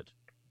curated.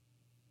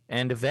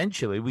 And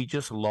eventually we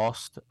just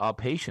lost our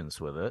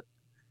patience with it.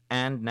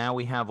 And now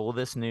we have all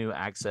this new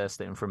access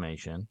to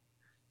information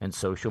and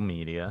social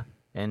media.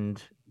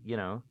 And,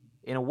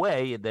 in a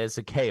way, there's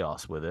a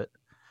chaos with it.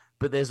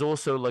 But there's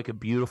also like a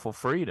beautiful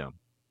freedom.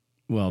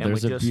 Well, And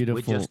there's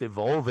we're just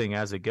evolving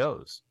as it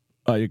goes.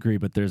 I agree,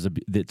 but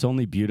it's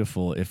only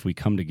beautiful if we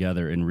come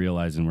together and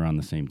realizing we're on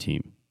the same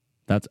team.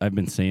 I've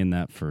been saying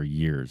that for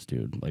years,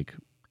 dude. Like,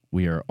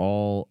 we are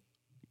all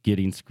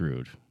getting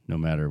screwed, no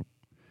matter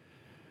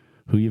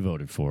who you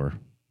voted for.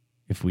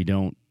 If we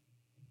don't,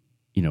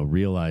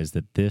 realize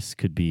that this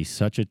could be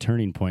such a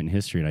turning point in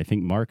history, and I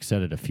think Mark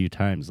said it a few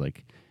times,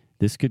 like,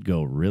 this could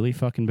go really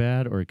fucking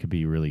bad or it could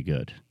be really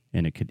good.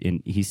 And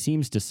he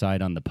seems to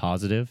side on the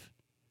positive.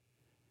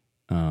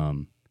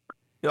 Definitely.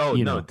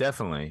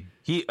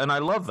 And I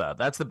love that.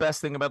 That's the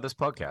best thing about this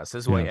podcast.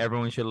 This is why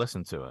everyone should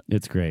listen to it.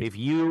 It's great. If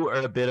you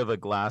are a bit of a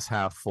glass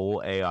half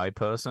full AI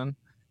person,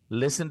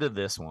 listen to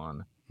this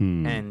one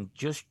and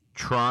just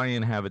try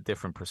and have a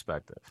different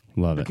perspective.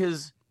 Love it.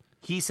 Because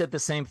he said the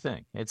same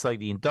thing. It's like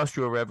the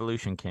Industrial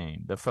Revolution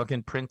came, the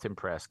fucking printing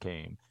press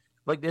came.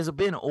 Like, there's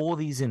been all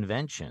these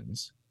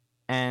inventions,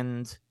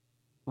 and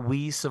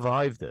we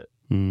survived it.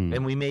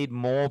 And we made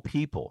more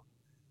people.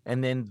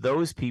 And then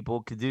those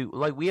people could do,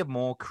 like, we have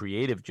more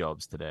creative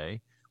jobs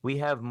today. We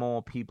have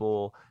more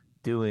people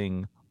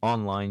doing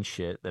online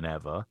shit than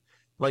ever.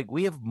 Like,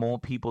 we have more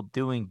people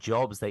doing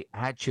jobs they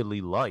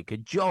actually like. A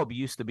job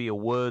used to be a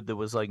word that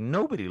was like,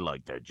 nobody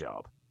liked their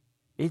job.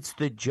 It's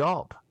the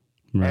job.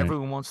 Right.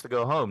 Everyone wants to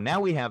go home. Now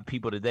we have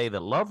people today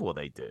that love what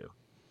they do.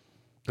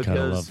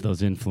 Gotta love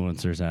those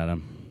influencers,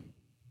 Adam.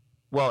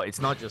 Well,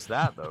 it's not just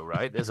that, though,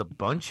 right? There's a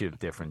bunch of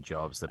different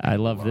jobs that I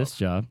love this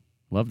job.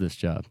 Love this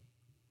job.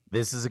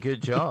 This is a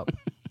good job,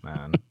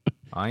 man.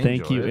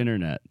 Thank you, it.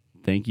 Internet.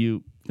 Thank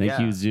you,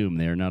 Zoom.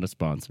 They are not a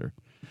sponsor.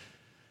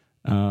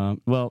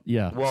 Well,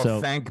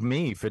 thank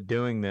me for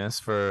doing this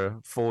for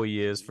 4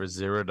 years for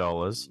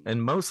 $0,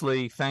 and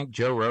mostly thank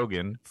Joe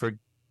Rogan for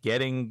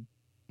becoming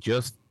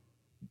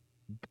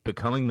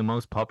the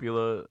most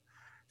popular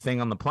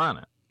thing on the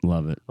planet.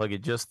 Love it. Like,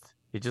 it just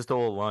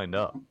all lined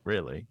up,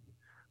 really.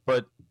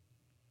 But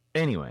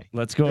anyway,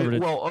 let's go over to.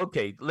 Well,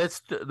 okay,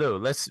 let's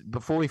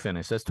before we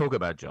finish, let's talk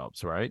about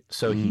jobs, right?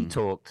 So he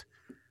talked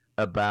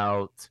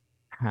about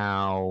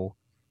how,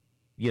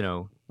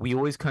 we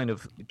always kind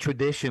of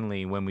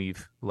traditionally, when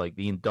we've, like,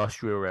 the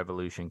Industrial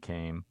Revolution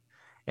came,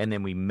 and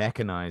then we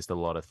mechanized a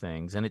lot of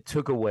things, and it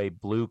took away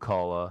blue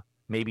collar,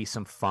 maybe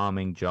some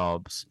farming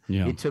jobs.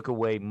 Yeah. It took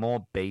away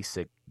more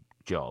basic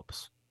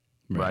jobs,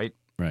 right?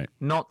 Right.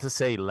 Not to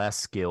say less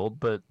skilled,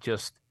 but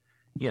just,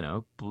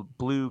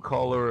 blue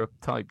collar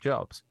type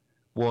jobs.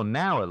 Well,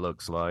 now it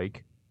looks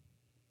like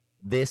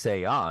this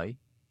AI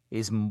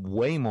is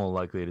way more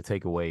likely to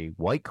take away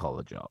white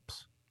collar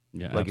jobs.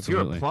 Yeah, like, absolutely. If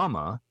you're a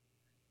plumber,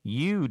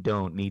 you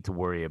don't need to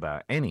worry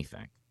about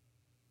anything.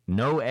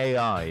 No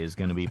AI is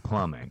going to be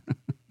plumbing,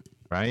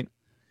 right?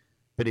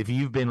 But if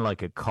you've been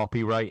like a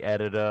copyright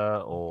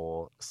editor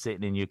or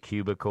sitting in your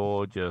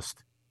cubicle,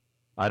 just,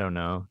 I don't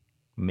know,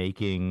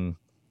 making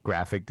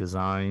graphic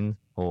design,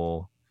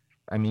 or,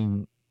 I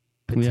mean,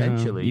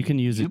 potentially, you can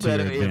use it to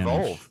your advantage.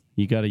 Evolve.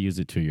 You got to use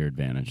it to your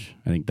advantage.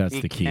 I think that's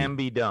the key. It can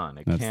be done.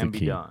 It can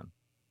be done.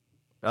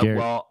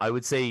 Well, I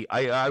would say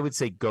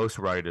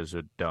ghostwriters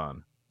are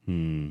done.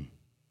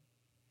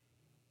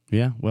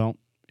 Yeah, well,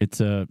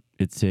 it's a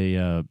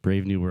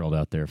Brave New World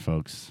out there,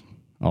 folks.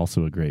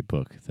 Also a great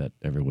book that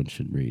everyone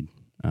should read.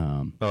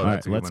 All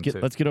right, let's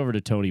get over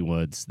to Tony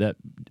Woods. That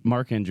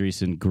Mark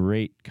Andreason,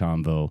 great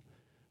convo.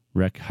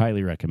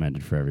 Highly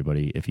recommended for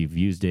everybody. If you've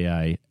used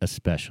AI,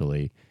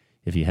 especially.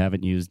 If you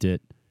haven't used it,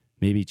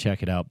 maybe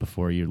check it out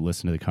before you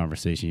listen to the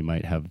conversation. You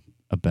might have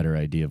a better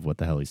idea of what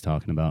the hell he's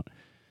talking about.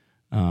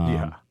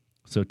 Yeah.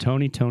 So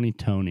Tony,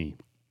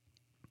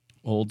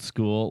 old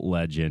school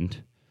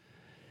legend.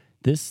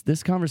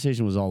 This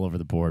conversation was all over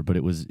the board, but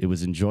it was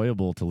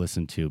enjoyable to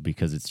listen to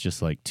because it's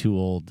just like two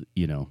old,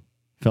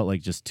 felt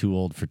like just two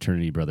old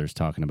fraternity brothers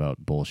talking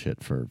about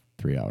bullshit for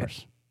 3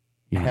 hours.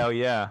 Hell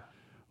yeah.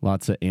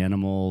 Lots of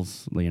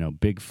animals,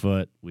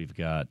 Bigfoot. We've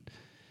got,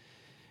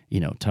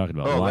 talking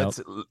about wild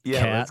cats.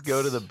 Let's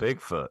go to the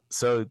Bigfoot.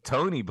 So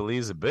Tony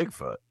believes in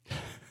Bigfoot.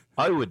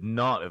 I would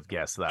not have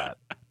guessed that.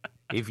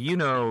 If you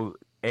know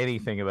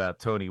anything about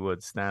Tony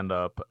Wood's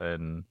stand-up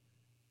and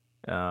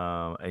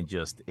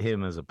just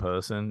him as a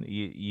person,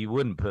 you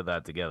wouldn't put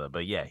that together.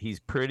 But yeah,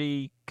 he's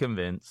pretty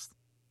convinced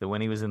that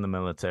when he was in the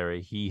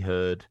military, he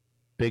heard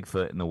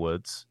Bigfoot in the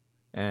woods.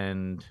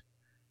 And,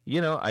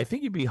 I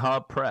think you'd be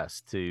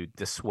hard-pressed to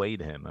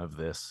dissuade him of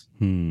this.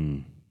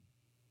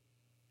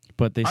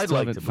 But they I'd still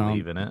like haven't to found,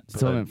 believe in it.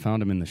 Still haven't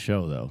found him in the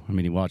show, though. I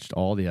mean, he watched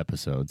all the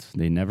episodes.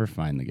 They never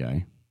find the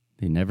guy.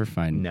 They never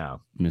find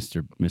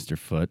Mr.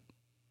 Foot.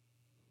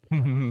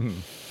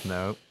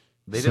 No.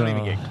 They don't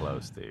even get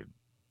close, dude.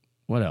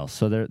 What else?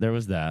 So there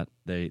was that.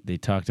 They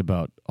talked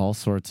about all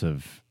sorts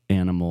of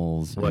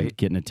animals and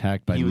getting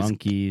attacked by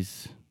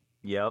monkeys.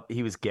 Yep,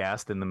 he was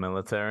gassed in the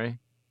military,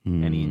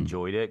 and he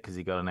enjoyed it because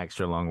he got an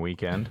extra long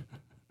weekend.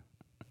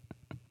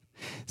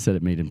 Said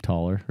it made him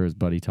taller, or his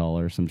buddy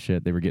taller, or some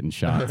shit. They were getting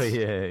shots.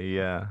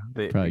 Yeah.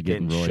 They're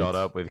getting shot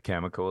up with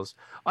chemicals.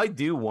 I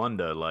do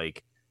wonder,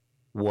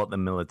 what the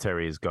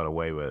military has got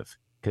away with,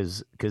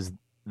 because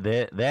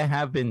there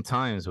have been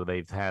times where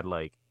they've had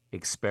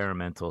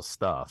experimental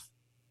stuff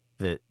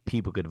that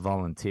people could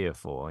volunteer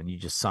for, and you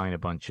just sign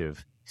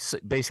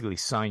basically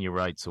sign your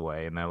rights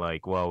away, and they're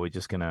like, well, we're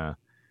just gonna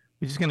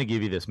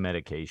give you this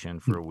medication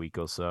for a week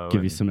or so,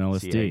 give you some LSD,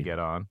 see how you get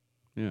on.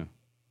 Yeah.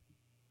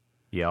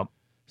 Yep.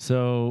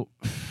 So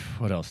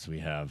what else do we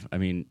have? I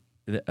mean,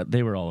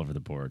 they were all over the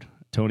board.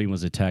 Tony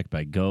was attacked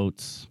by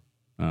goats.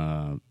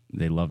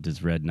 They loved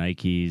his red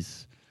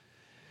Nikes.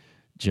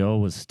 Joe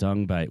was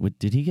stung by...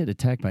 Did he get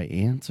attacked by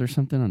ants or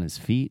something on his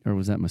feet, or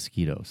was that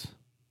mosquitoes?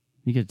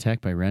 Did he get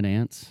attacked by red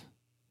ants?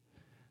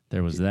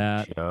 There was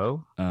that.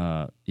 Joe?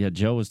 Yeah,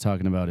 Joe was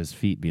talking about his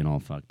feet being all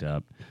fucked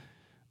up.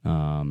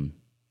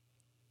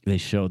 They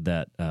showed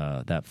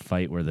that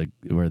fight where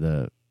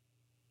the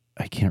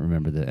I can't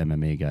remember the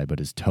MMA guy, but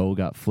his toe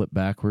got flipped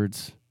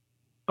backwards.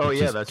 Oh,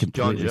 yeah, that's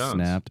John Jones.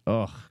 Snapped.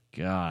 Oh,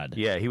 God.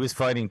 Yeah, he was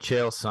fighting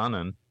Chael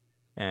Sonnen,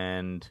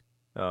 and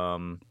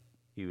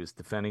he was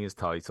defending his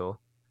title,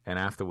 and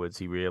afterwards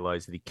he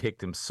realized that he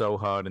kicked him so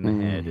hard in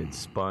the head it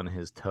spun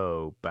his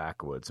toe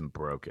backwards and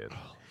broke it.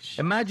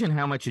 Imagine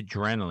how much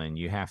adrenaline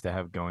you have to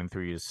have going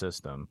through your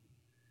system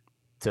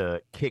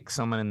to kick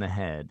someone in the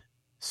head,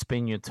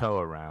 spin your toe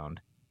around,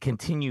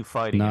 continue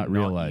fighting, not and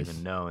realize. not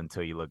even know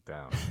until you look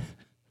down.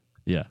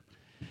 Yeah.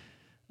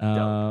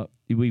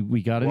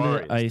 We got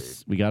into the ice.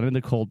 Dude. We got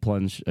into the cold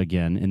plunge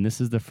again, and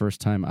this is the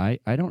first time I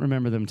don't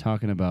remember them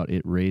talking about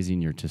it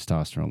raising your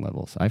testosterone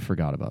levels. I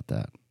forgot about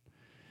that.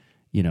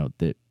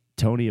 That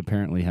Tony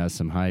apparently has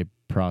some high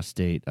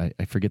prostate.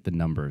 I forget the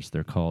numbers.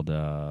 They're called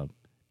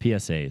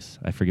PSAs.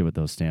 I forget what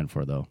those stand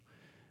for, though.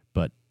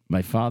 But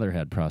my father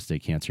had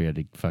prostate cancer. He had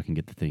to fucking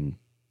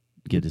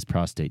get his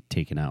prostate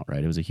taken out,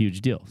 right? It was a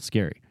huge deal.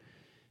 Scary.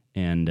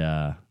 And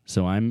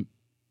so I'm...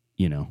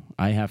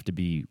 I have to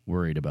be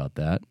worried about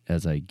that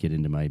as I get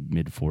into my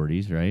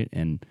mid-40s, right?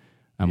 And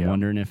I'm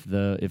wondering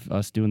if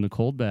us doing the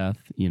cold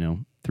bath,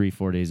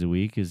 3-4 days a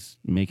week is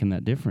making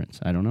that difference.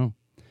 I don't know.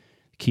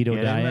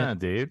 Keto diet,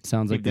 dude.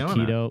 Sounds like the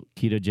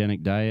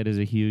ketogenic diet is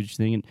a huge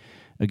thing. And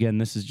again,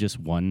 this is just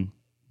one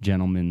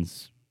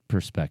gentleman's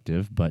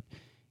perspective, but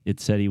it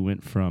said he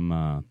went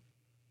from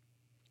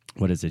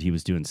he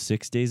was doing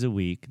 6 days a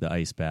week, the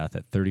ice bath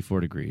at 34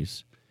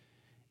 degrees,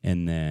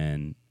 and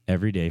then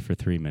every day for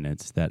 3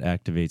 minutes. That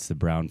activates the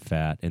brown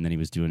fat. And then he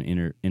was doing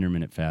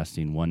intermittent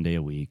fasting 1 day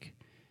a week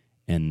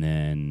and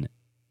then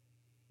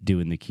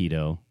doing the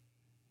keto.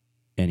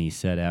 And he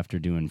said after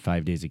doing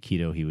 5 days of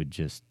keto, he would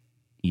just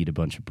eat a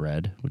bunch of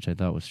bread, which I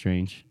thought was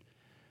strange.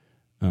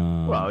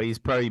 Well, he's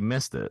probably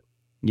missed it.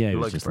 Yeah,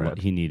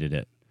 he needed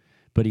it.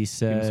 But he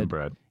said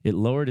it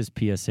lowered his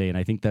PSA, and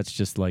I think that's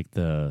just like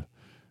the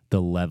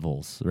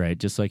levels, right?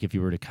 Just like if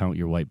you were to count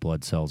your white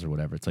blood cells or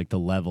whatever. It's like the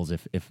levels.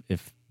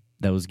 If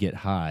those get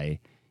high,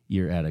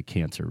 you're at a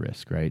cancer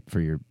risk, right?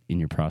 In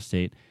your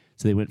prostate.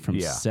 So they went from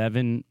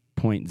 7.0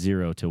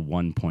 to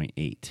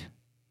 1.8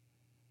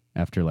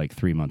 after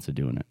 3 months of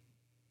doing it.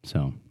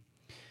 So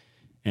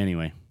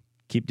anyway,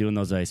 keep doing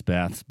those ice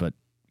baths, but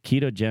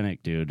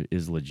ketogenic, dude,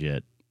 is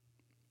legit.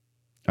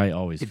 I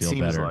always feel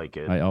better. Like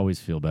it. I always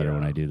feel better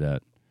when I do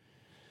that.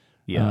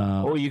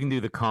 Yeah. Or you can do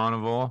the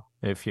carnivore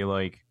if you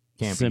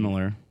can't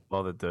similar.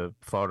 Bother to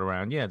fart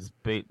around. Yeah, it's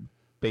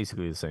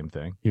basically the same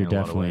thing. You're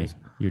definitely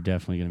going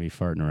to be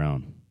farting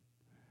around.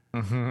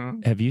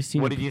 Mm-hmm. Have you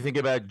seen? What did you think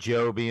about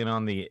Joe being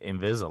on the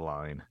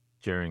Invisalign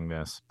during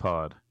this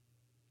pod?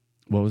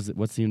 What's the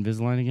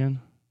Invisalign again?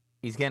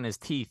 He's getting his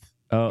teeth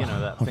Oh, you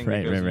know, that thing right,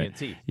 that goes right, in right. your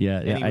teeth. Yeah,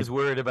 And he I- was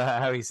worried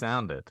about how he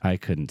sounded. I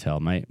couldn't tell.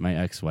 My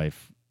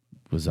ex-wife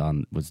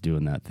was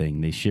doing that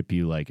thing. They ship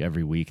you like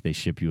every week. They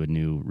ship you a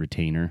new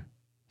retainer.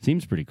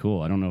 Seems pretty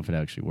cool. I don't know if it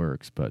actually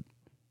works, but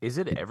Is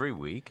it every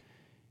week?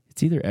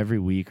 it's either every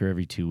week or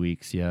every 2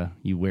 weeks. Yeah,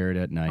 you wear it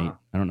at night. Huh.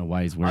 I don't know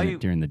why he's wearing it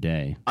during the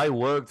day. I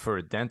worked for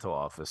a dental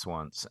office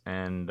once,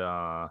 and they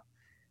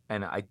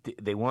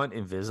weren't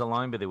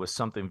Invisalign, but there was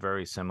something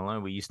very similar.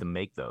 We used to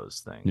make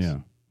those things. Yeah.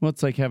 Well,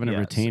 it's like having a Yes.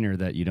 retainer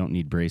that you don't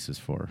need braces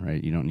for,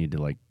 right? You don't need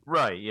to like.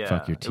 Right, yeah.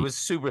 Fuck your It teeth. was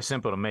super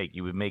simple to make.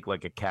 You would make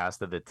like a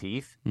cast of the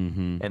teeth,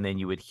 Mm-hmm. and then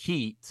you would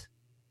heat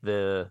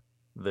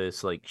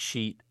this like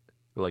sheet,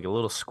 like a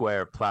little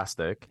square of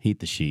plastic Heat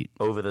the sheet.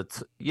 over the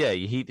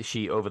you heat the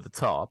sheet over the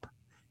top,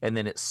 and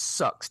then it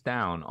sucks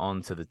down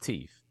onto the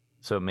teeth,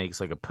 so it makes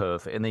like a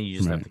perfect. And then you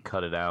just have Right. to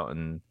cut it out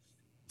and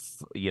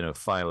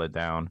file it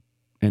down.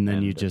 And then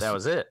And you just that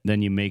was it.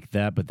 Then you make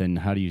that, but then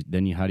how do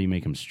you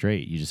make them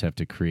straight? You just have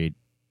to create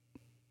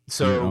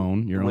So your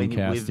own when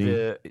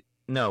casting.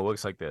 No, it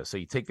works like this. So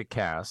you take the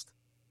cast,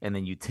 and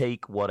then you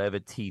take whatever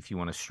teeth you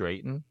want to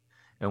straighten,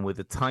 and with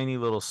a tiny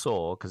little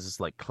saw, because it's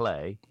like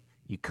clay,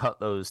 you cut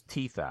those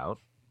teeth out,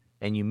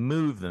 and you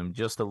move them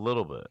just a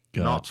little bit,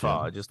 not Gotcha.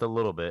 far, just a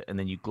little bit, and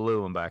then you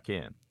glue them back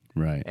in,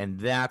 Right. and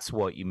that's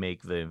what you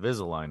make the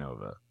Invisalign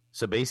over.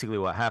 So basically,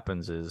 what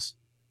happens is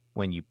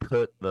when you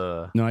put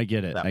No, I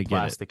get it. that I get it.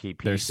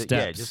 plasticky There's piece,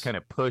 steps. it just kind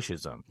of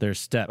pushes them. There's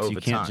steps. over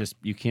You can't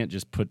time.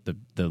 just put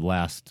the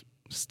last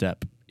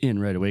step in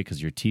right away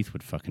because your teeth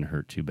would fucking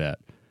hurt too bad.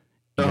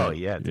 You Oh gotta-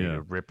 yeah, dude,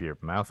 it'll rip your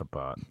mouth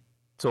apart.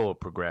 It's all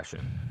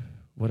progression.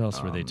 What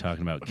else were they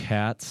talking about?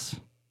 Cats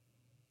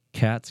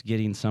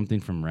getting something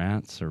from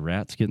rats, or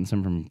rats getting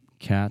something from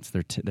cats.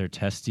 Their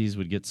testes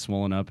would get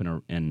swollen up,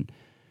 and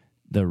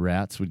the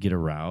rats would get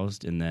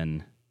aroused, and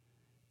then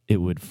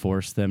it would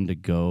force them to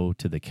go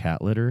to the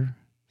cat litter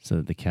so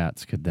that the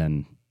cats could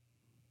then,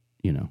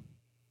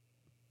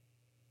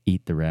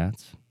 eat the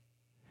rats.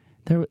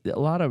 There were a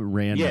lot of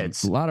random,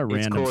 it's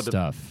called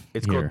stuff.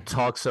 It's here.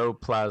 called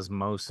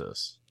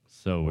toxoplasmosis.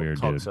 So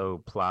weird, dude.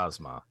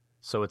 Toxoplasma.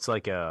 So it's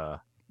like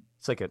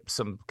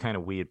some kind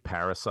of weird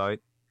parasite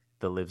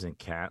that lives in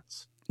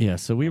cats. Yeah,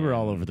 so we were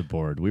all over the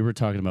board. We were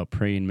talking about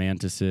praying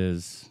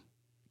mantises,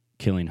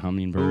 killing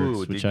hummingbirds, Ooh,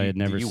 which did I you- had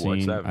never did you seen.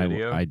 watch that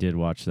video? I did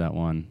watch that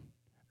one.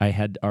 I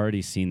had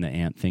already seen the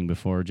ant thing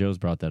before. Joe's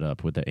brought that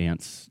up with the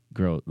ants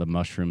the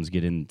mushrooms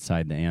get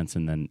inside the ants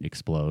and then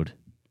explode.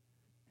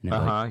 And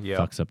it Yeah.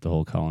 fucks up the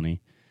whole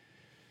colony.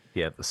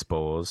 Yeah, the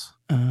spores.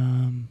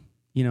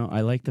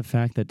 I like the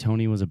fact that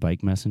Tony was a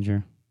bike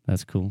messenger.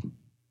 That's cool.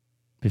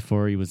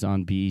 Before he was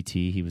on BET,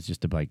 he was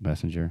just a bike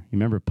messenger. You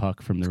remember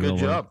Puck from the It's a Real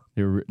good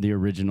World? The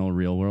original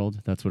Real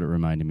World? That's what it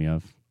reminded me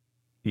of.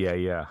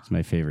 Yeah. It's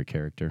my favorite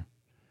character.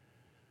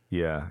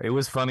 Yeah. It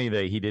was funny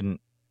that he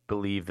didn't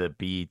believe that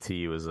BET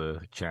was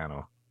a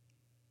channel.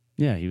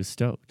 Yeah, he was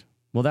stoked.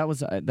 Well, that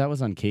was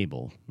on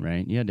cable,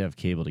 right? You had to have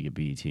cable to get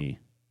BET.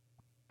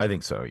 I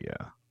think so,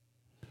 yeah.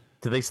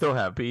 Do they still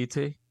have BET?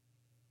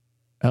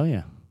 Oh,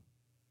 yeah.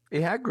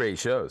 It had great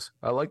shows.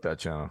 I like that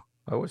channel.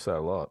 I watched that a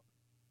lot.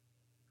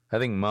 I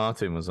think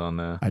Martin was on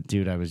there.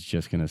 Dude, I was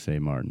just going to say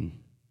Martin.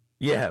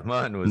 Yeah,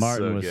 Martin was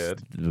so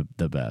good.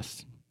 The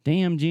best.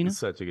 Damn, Gina. It's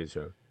such a good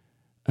show.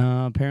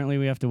 Apparently,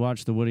 we have to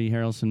watch the Woody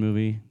Harrelson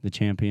movie, The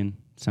Champion.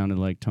 Sounded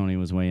like Tony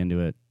was way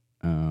into it.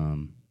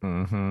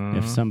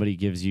 If somebody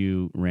gives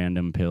you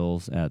random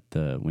pills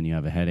when you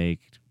have a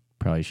headache,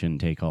 probably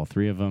shouldn't take all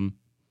 3 of them.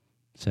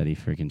 Said he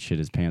freaking shit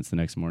his pants the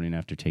next morning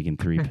after taking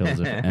 3 pills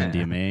of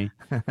MDMA.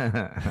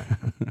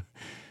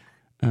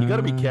 You got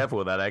to be careful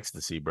with that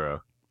ecstasy, bro.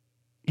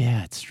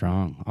 Yeah, it's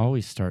strong.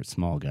 Always start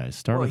small, guys.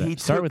 Start with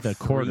a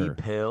quarter. 3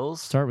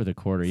 pills. Start with a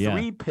quarter. Yeah,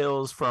 3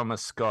 pills from a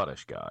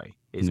Scottish guy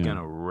is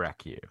gonna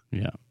wreck you.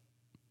 Yeah.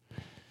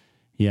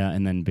 Yeah,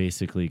 and then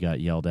basically got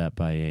yelled at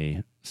by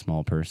a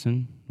small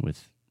person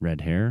with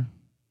red hair.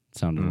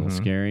 Sounded a little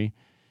scary.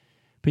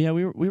 But yeah,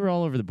 we were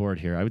all over the board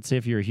here. I would say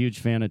if you're a huge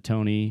fan of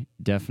Tony,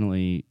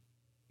 definitely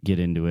get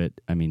into it.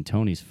 I mean,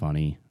 Tony's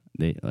funny.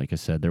 Like I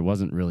said, there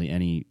wasn't really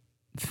any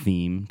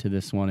theme to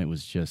this one. It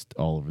was just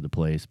all over the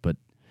place. But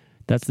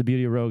that's the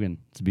beauty of Rogan.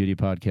 It's the beauty of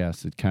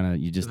podcasts. It kind of,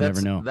 you just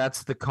never know.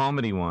 That's the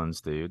comedy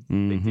ones, dude.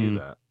 They do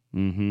that.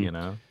 Mm-hmm. You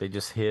know, they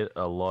just hit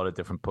a lot of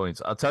different points.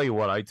 I'll tell you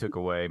what I took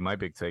away. My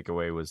big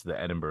takeaway was the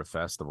Edinburgh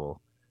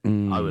Festival.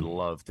 I would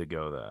love to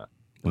go there.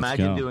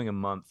 Imagine doing a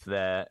month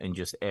there and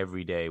just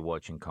every day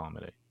watching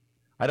comedy.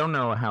 I don't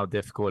know how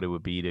difficult it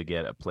would be to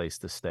get a place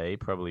to stay.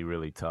 Probably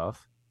really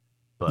tough.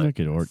 But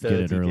Get it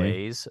 30 early.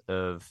 days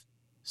of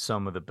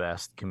some of the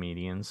best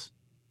comedians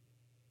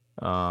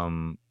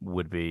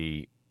would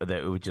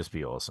just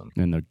be awesome.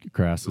 And the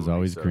grass is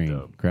always so green.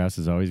 dope. Grass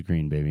is always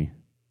green, baby.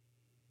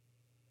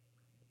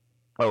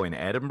 Oh, in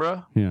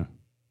Edinburgh? Yeah.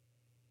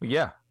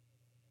 Yeah. Of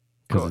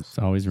Because course. it's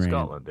always raining.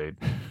 Scotland, dude.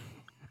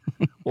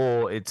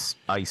 Or it's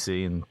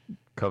icy and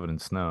covered in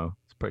snow.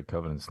 It's pretty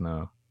covered in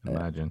snow.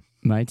 Imagine.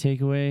 My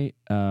takeaway,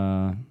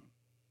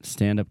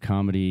 stand-up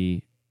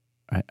comedy,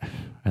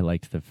 I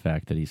liked the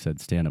fact that he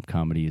said stand-up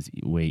comedy is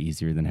way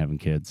easier than having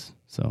kids.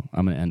 So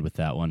I'm going to end with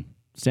that one.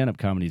 Stand-up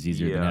comedy is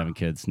easier than having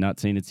kids. Not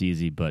saying it's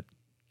easy, but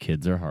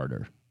kids are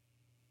harder.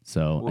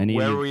 So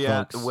where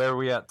are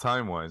we at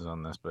time-wise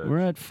on this, bitch? We're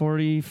at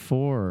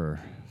 44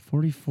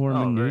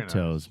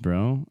 minutos,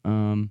 bro.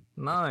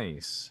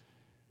 Nice.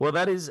 Well,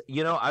 that is,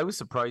 I was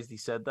surprised he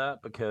said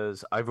that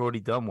because I've already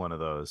done one of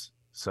those.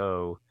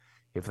 So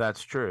if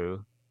that's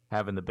true,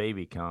 having the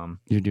baby come.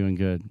 You're doing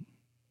good.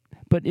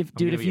 But if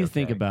you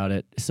think about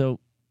it, so,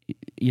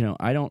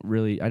 I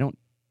don't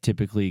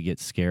typically get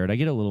scared. I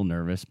get a little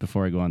nervous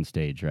before I go on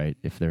stage, right?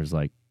 If there's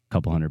like a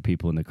couple hundred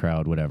people in the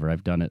crowd, whatever.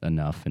 I've done it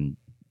enough and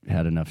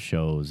had enough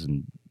shows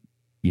and,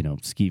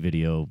 ski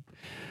video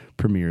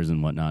premieres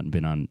and whatnot and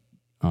been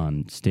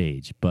on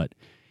stage. But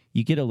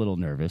you get a little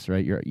nervous,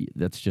 right?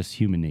 That's just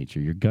human nature.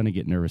 You're going to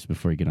get nervous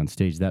before you get on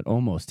stage. That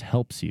almost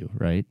helps you,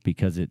 right?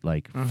 Because it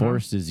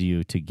forces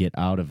you to get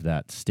out of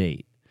that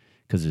state.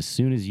 Because as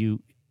soon as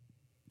you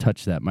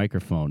touch that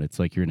microphone, it's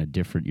like you're a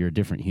different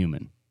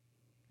human.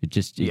 It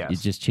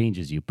just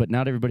changes you. But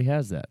not everybody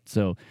has that.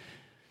 So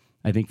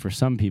I think for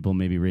some people,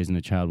 maybe raising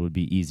a child would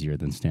be easier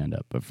than stand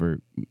up. But for,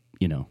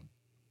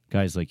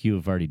 guys like you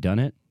who've already done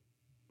it,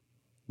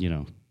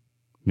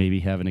 maybe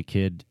having a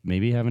kid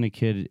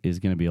is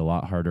going to be a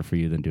lot harder for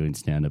you than doing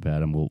stand up,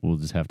 Adam. We'll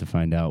just have to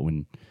find out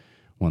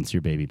once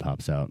your baby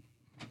pops out.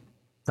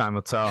 Time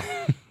will tell.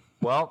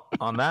 Well,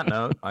 on that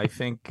note, I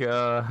think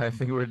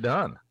we're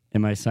done.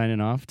 Am I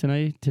signing off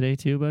today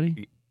too,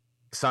 buddy?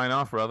 Sign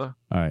off, brother.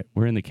 All right.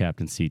 We're in the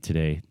captain's seat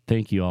today.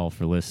 Thank you all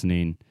for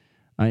listening.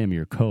 I am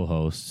your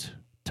co-host,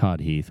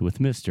 Todd Heath, with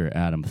Mr.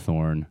 Adam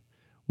Thorne.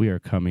 We are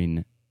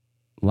coming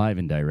live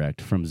and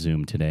direct from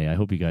Zoom today. I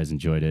hope you guys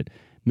enjoyed it.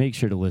 Make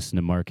sure to listen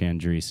to Mark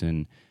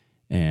Andreason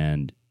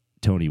and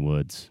Tony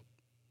Woods.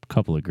 A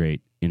couple of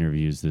great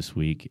interviews this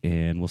week,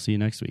 and we'll see you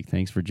next week.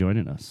 Thanks for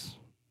joining us.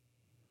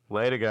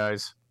 Later,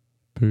 guys.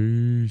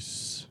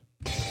 Peace.